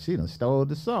said, oh, she done stole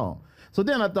the song. So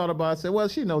then I thought about it. I said, well,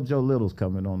 she know Joe Little's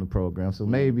coming on the program. So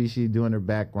maybe she doing her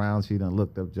background. She done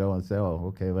looked up Joe and said, oh,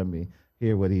 okay, let me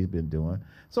hear what he's been doing.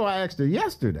 So I asked her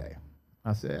yesterday.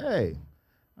 I said, hey.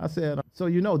 I said, so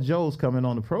you know Joe's coming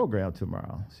on the program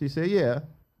tomorrow? She said, yeah.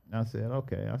 I said,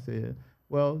 okay. I said,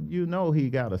 well, you know he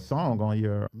got a song on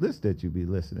your list that you be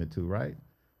listening to, right?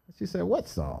 She said, what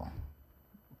song?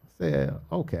 I said,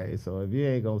 okay, so if you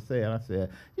ain't gonna say it, I said,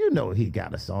 you know he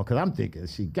got a song, because I'm thinking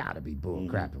she gotta be bull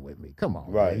crapping with me. Come on,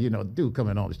 Right. man. You know, dude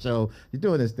coming on the show, you're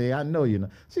doing this thing, I know you know.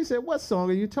 She said, what song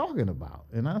are you talking about?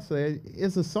 And I said,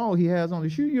 it's a song he has on the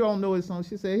shoe. You don't know his song.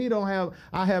 She said, he don't have,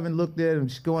 I haven't looked at him.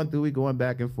 She's going through, we going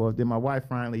back and forth. Then my wife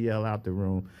finally yelled out the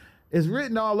room, it's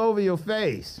written all over your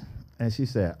face. And she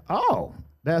said, oh,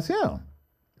 that's him.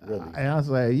 Really? And I was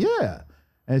like, yeah.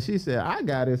 And she said, I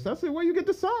got it. So I said, where you get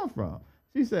the song from?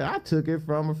 She said, I took it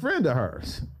from a friend of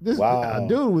hers. This Wow.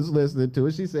 dude was listening to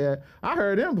it. She said, I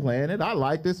heard him playing it. I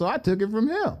liked it, so I took it from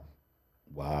him.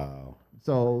 Wow.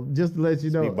 So just to let you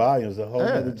know. Speak volumes, a whole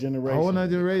other generation. A whole other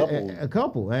generation. Couple. A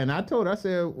couple. And I told her, I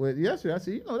said, well, yesterday, I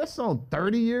said, you know, that song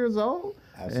 30 years old?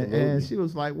 Absolutely. And she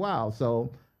was like, wow.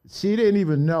 So she didn't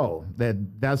even know that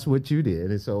that's what you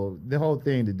did. And so the whole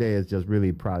thing today is just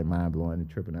really probably mind-blowing and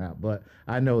tripping her out. But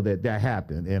I know that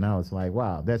happened. And I was like,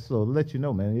 wow, that's so to let you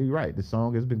know, man, you're right. The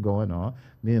song has been going on.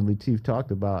 Me and Lateef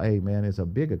talked about, hey, man, it's a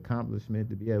big accomplishment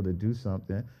to be able to do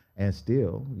something and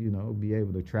still, you know, be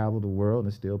able to travel the world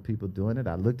and still people doing it.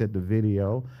 I looked at the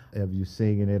video of you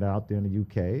singing it out there in the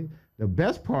UK. The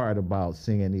best part about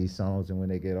singing these songs, and when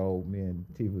they get old, me and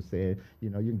Lateef was saying,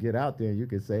 you know, you can get out there and you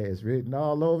can say it's written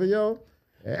all over you.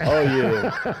 Oh,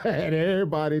 yeah. And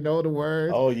everybody know the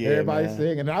words. Oh, yeah, Everybody man.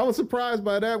 singing. And I was surprised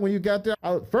by that when you got there.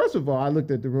 First of all, I looked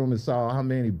at the room and saw how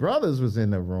many brothers was in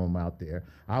the room out there.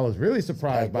 I was really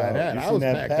surprised by packed out. that. You I seen was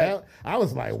that packed pack? out. I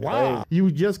was like, wow.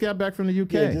 You just got back from the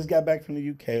UK? Yeah, just got back from the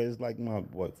UK. It's like my,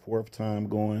 fourth time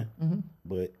going.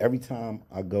 But every time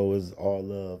I go is all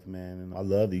love, man. And I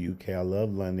love the UK. I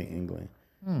love London, England.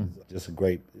 It's just it's a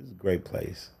great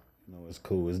place. You know, it's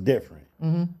cool. It's different.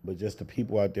 But just the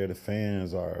people out there, the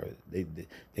fans they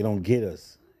don't get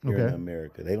us here in Okay.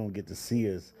 America. They don't get to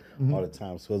see us all the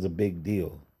time. So it's a big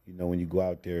deal. You know, when you go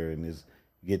out there and you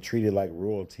get treated like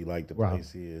royalty, like the Wow.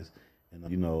 place is. And,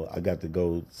 you know, I got to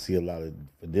go see a lot of,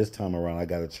 for this time around, I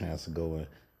got a chance to go and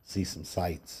see some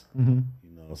sights, you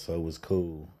know, so it was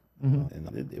cool.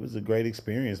 And it was a great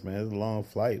experience, man. It was a long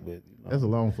flight, but, you know, That's a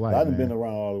long flight, I've man. been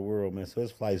around all the world, man, so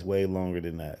this flight's way longer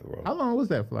than that, bro. How long was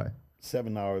that flight?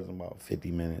 7 hours and about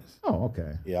 50 minutes. Oh,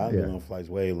 okay. Yeah, I've been on flights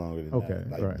way longer than Okay, that,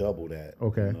 like right. double that.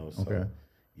 Okay, You know, so, okay.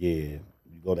 yeah, you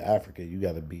go to Africa, you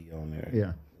got to be on there.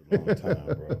 Yeah. A long time,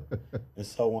 bro. And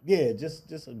so, yeah,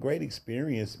 just a great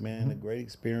experience, man. A great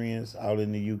experience out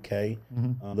in the UK.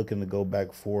 Looking to go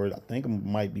back for it. I think I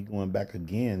might be going back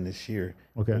again this year.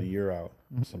 Okay. For the year out,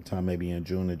 sometime maybe in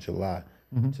June or July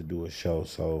to do a show.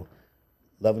 So,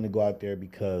 loving to go out there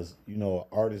because, you know,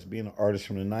 being an artist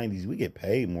from the 90s, we get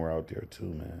paid more out there too,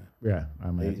 man. Yeah, I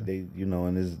imagine. They you know,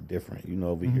 and it's different. You know,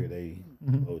 over here they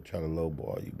try to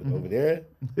lowball you, but over there,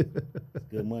 it's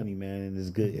good money, man, and it's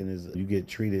good, and you get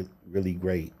treated really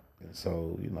great. And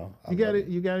so, you know, I love it.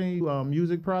 You got any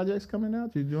music projects coming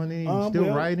out? You doing any still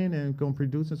well, writing and going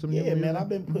producing some new Yeah, music? man, I've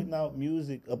been putting out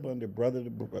music up under Brother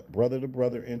to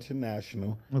Brother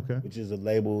International, Okay. which is a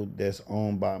label that's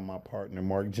owned by my partner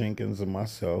Mark Jenkins and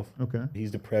myself. Okay.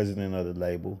 He's the president of the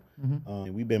label.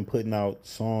 And we've been putting out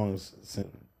songs since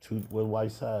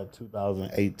Whiteside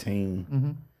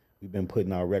 2018. We've been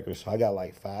putting out records. So I got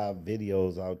like 5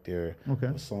 videos out there Okay.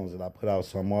 of songs that I put out.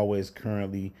 So I'm always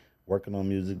currently working on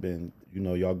music. Been,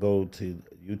 y'all go to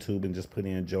YouTube and just put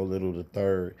in Joe Little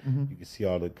III. You can see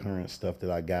all the current stuff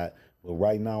that I got. But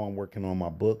right now I'm working on my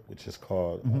book, which is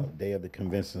called Day of the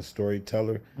Convincing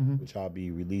Storyteller, which I'll be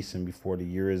releasing before the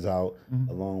year is out,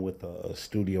 along with a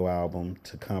studio album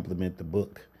to complement the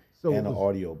book and an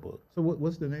audio book. So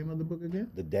what's the name of the book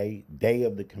again? The Day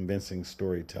of the Convincing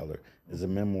Storyteller is a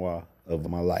memoir of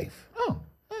my life. Oh,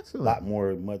 excellent. A lot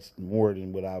more, much more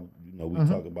than what we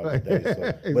talk about today.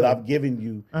 So, but I've given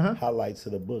you highlights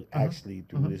of the book actually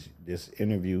through this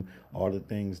interview. All the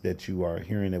things that you are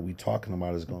hearing that we talking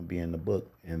about is going to be in the book,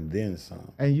 and then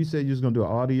some. And you said you was going to do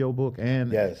an audio book,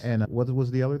 and yes, and what was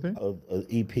the other thing? An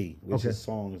EP, which is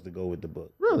songs to go with the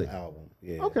book. Really? The album.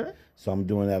 Yeah. Okay. So I'm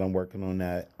doing that. I'm working on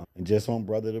that, and just on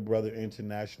Brother to Brother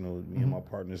International, me and my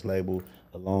partner's label,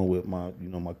 along with my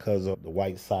my cousin, the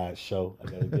White Side Show. I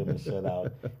gotta give him a shout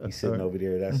out. He's sitting over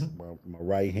there. That's my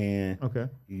right hand. Okay.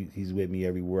 He's with me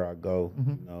everywhere I go.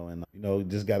 And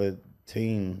just got a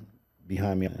team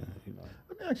behind me.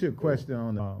 Let me ask you a question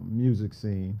on the music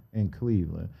scene in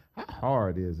Cleveland. How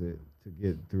hard is it to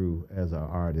get through as an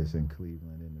artist in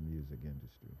Cleveland in the music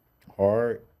industry?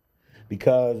 Hard,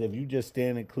 because if you just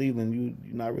stand in Cleveland,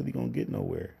 you're not really gonna get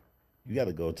nowhere. You got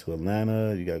to go to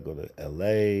Atlanta. You got to go to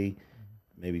L.A.,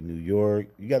 maybe New York.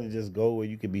 You got to just go where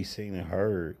you can be seen and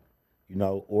heard,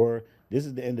 or this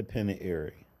is the independent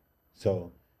area.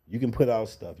 So you can put out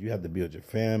stuff. You have to build your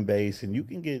fan base, and you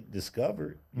can get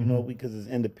discovered, because it's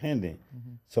independent.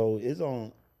 So it's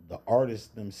on the artists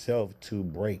themselves to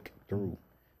break through.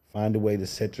 Find a way to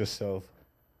set yourself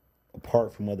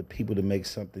apart from other people to make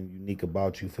something unique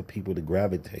about you for people to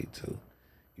gravitate to.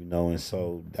 And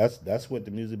so that's what the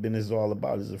music business is all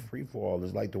about. It's a free-for-all.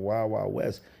 It's like the Wild Wild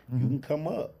West. You can come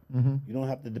up. You don't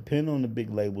have to depend on the big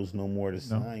labels no more to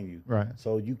sign you. Right.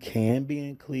 So you can be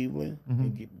in Cleveland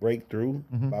and break through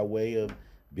by way of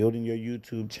building your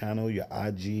YouTube channel, your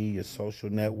IG, your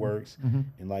social networks,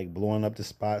 and like blowing up the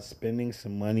spot, spending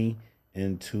some money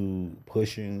into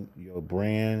pushing your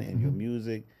brand and your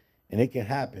music, and it can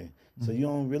happen. So you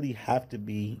don't really have to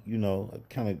be,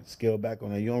 kind of scale back on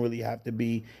that. You don't really have to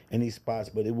be in these spots,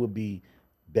 but it would be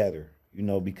better,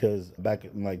 because back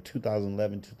in like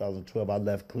 2011, 2012, I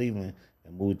left Cleveland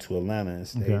and moved to Atlanta and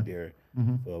stayed there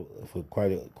for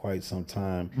quite some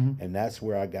time. And that's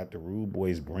where I got the Rude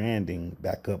Boys branding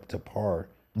back up to par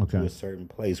to a certain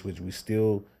place, which we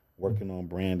still working on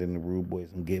branding the Rude Boys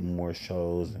and getting more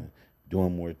shows and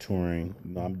doing more touring.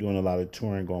 I'm doing a lot of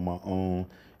touring on my own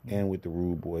and with the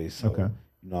Rude Boys. So,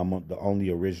 I'm the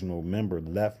only original member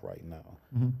left right now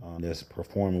that's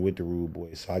performing with the Rude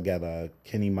Boys. So I got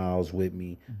Kenny Miles with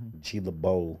me, G.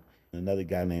 LeBeau, another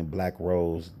guy named Black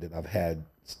Rose that I've had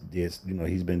this,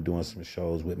 he's been doing some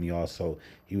shows with me also.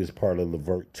 He was part of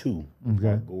Levert 2,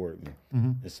 Gordon.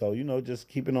 And so, just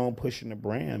keeping on pushing the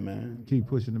brand, man. Keep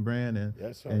pushing the brand, and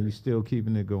you're still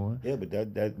keeping it going. Yeah, but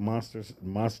that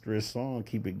monstrous song,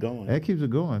 keep it going. That keeps it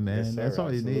going, man. Yes, sir, that's all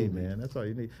absolutely. you need, man. That's all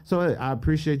you need. So I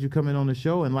appreciate you coming on the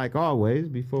show, and like always,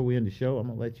 before we end the show, I'm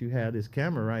gonna let you have this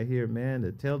camera right here, man,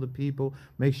 to tell the people.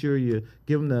 Make sure you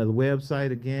give them the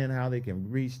website again, how they can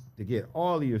reach to get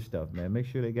all of your stuff, man. Make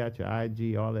sure they got your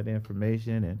IG, all that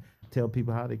information, and tell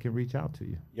people how they can reach out to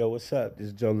you. Yo, what's up? This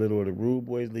is Joe Little of the Rude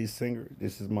Boys, lead singer.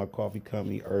 This is my coffee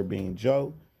company, Urbane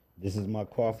Joe. This is my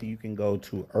coffee. You can go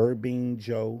to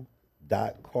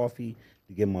urbanejoe.coffee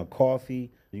to get my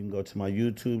coffee. You can go to my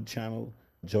YouTube channel,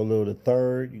 Joe Little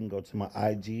III. You can go to my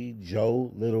IG, Joe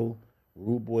Little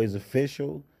Rude Boys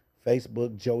Official.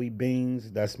 Facebook, Joey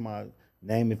Beans. That's my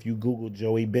name. If you Google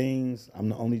Joey Beans, I'm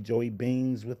the only Joey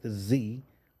Beans with a Z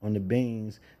on the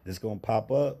beans that's gonna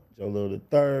pop up. Joe Little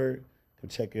III. Come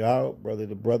check it out. Brother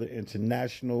to Brother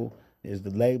International is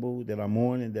the label that I'm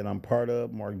on and that I'm part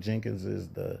of. Mark Jenkins is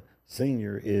the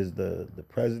senior, is the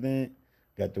president.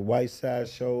 Got the White Side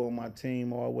Show on my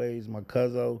team always, my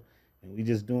cousin. And we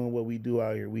just doing what we do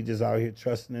out here. We just out here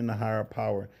trusting in the higher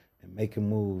power and making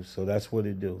moves. So that's what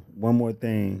it do. One more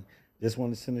thing. Just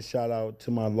want to send a shout out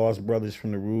to my lost brothers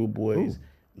from the Rude Boys.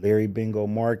 Larry Bingo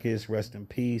Marcus, rest in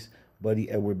peace. Buddy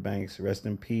Edward Banks, rest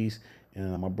in peace.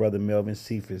 And my brother Melvin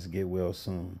Cephas, get well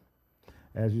soon.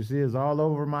 As you see, it's all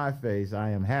over my face. I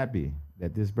am happy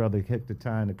that this brother took the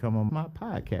time to come on my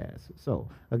podcast. So,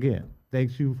 again,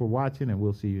 thanks you for watching, and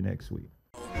we'll see you next week.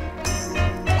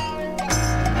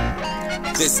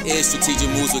 This is Strategic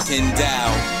Moves with Ken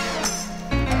Dow.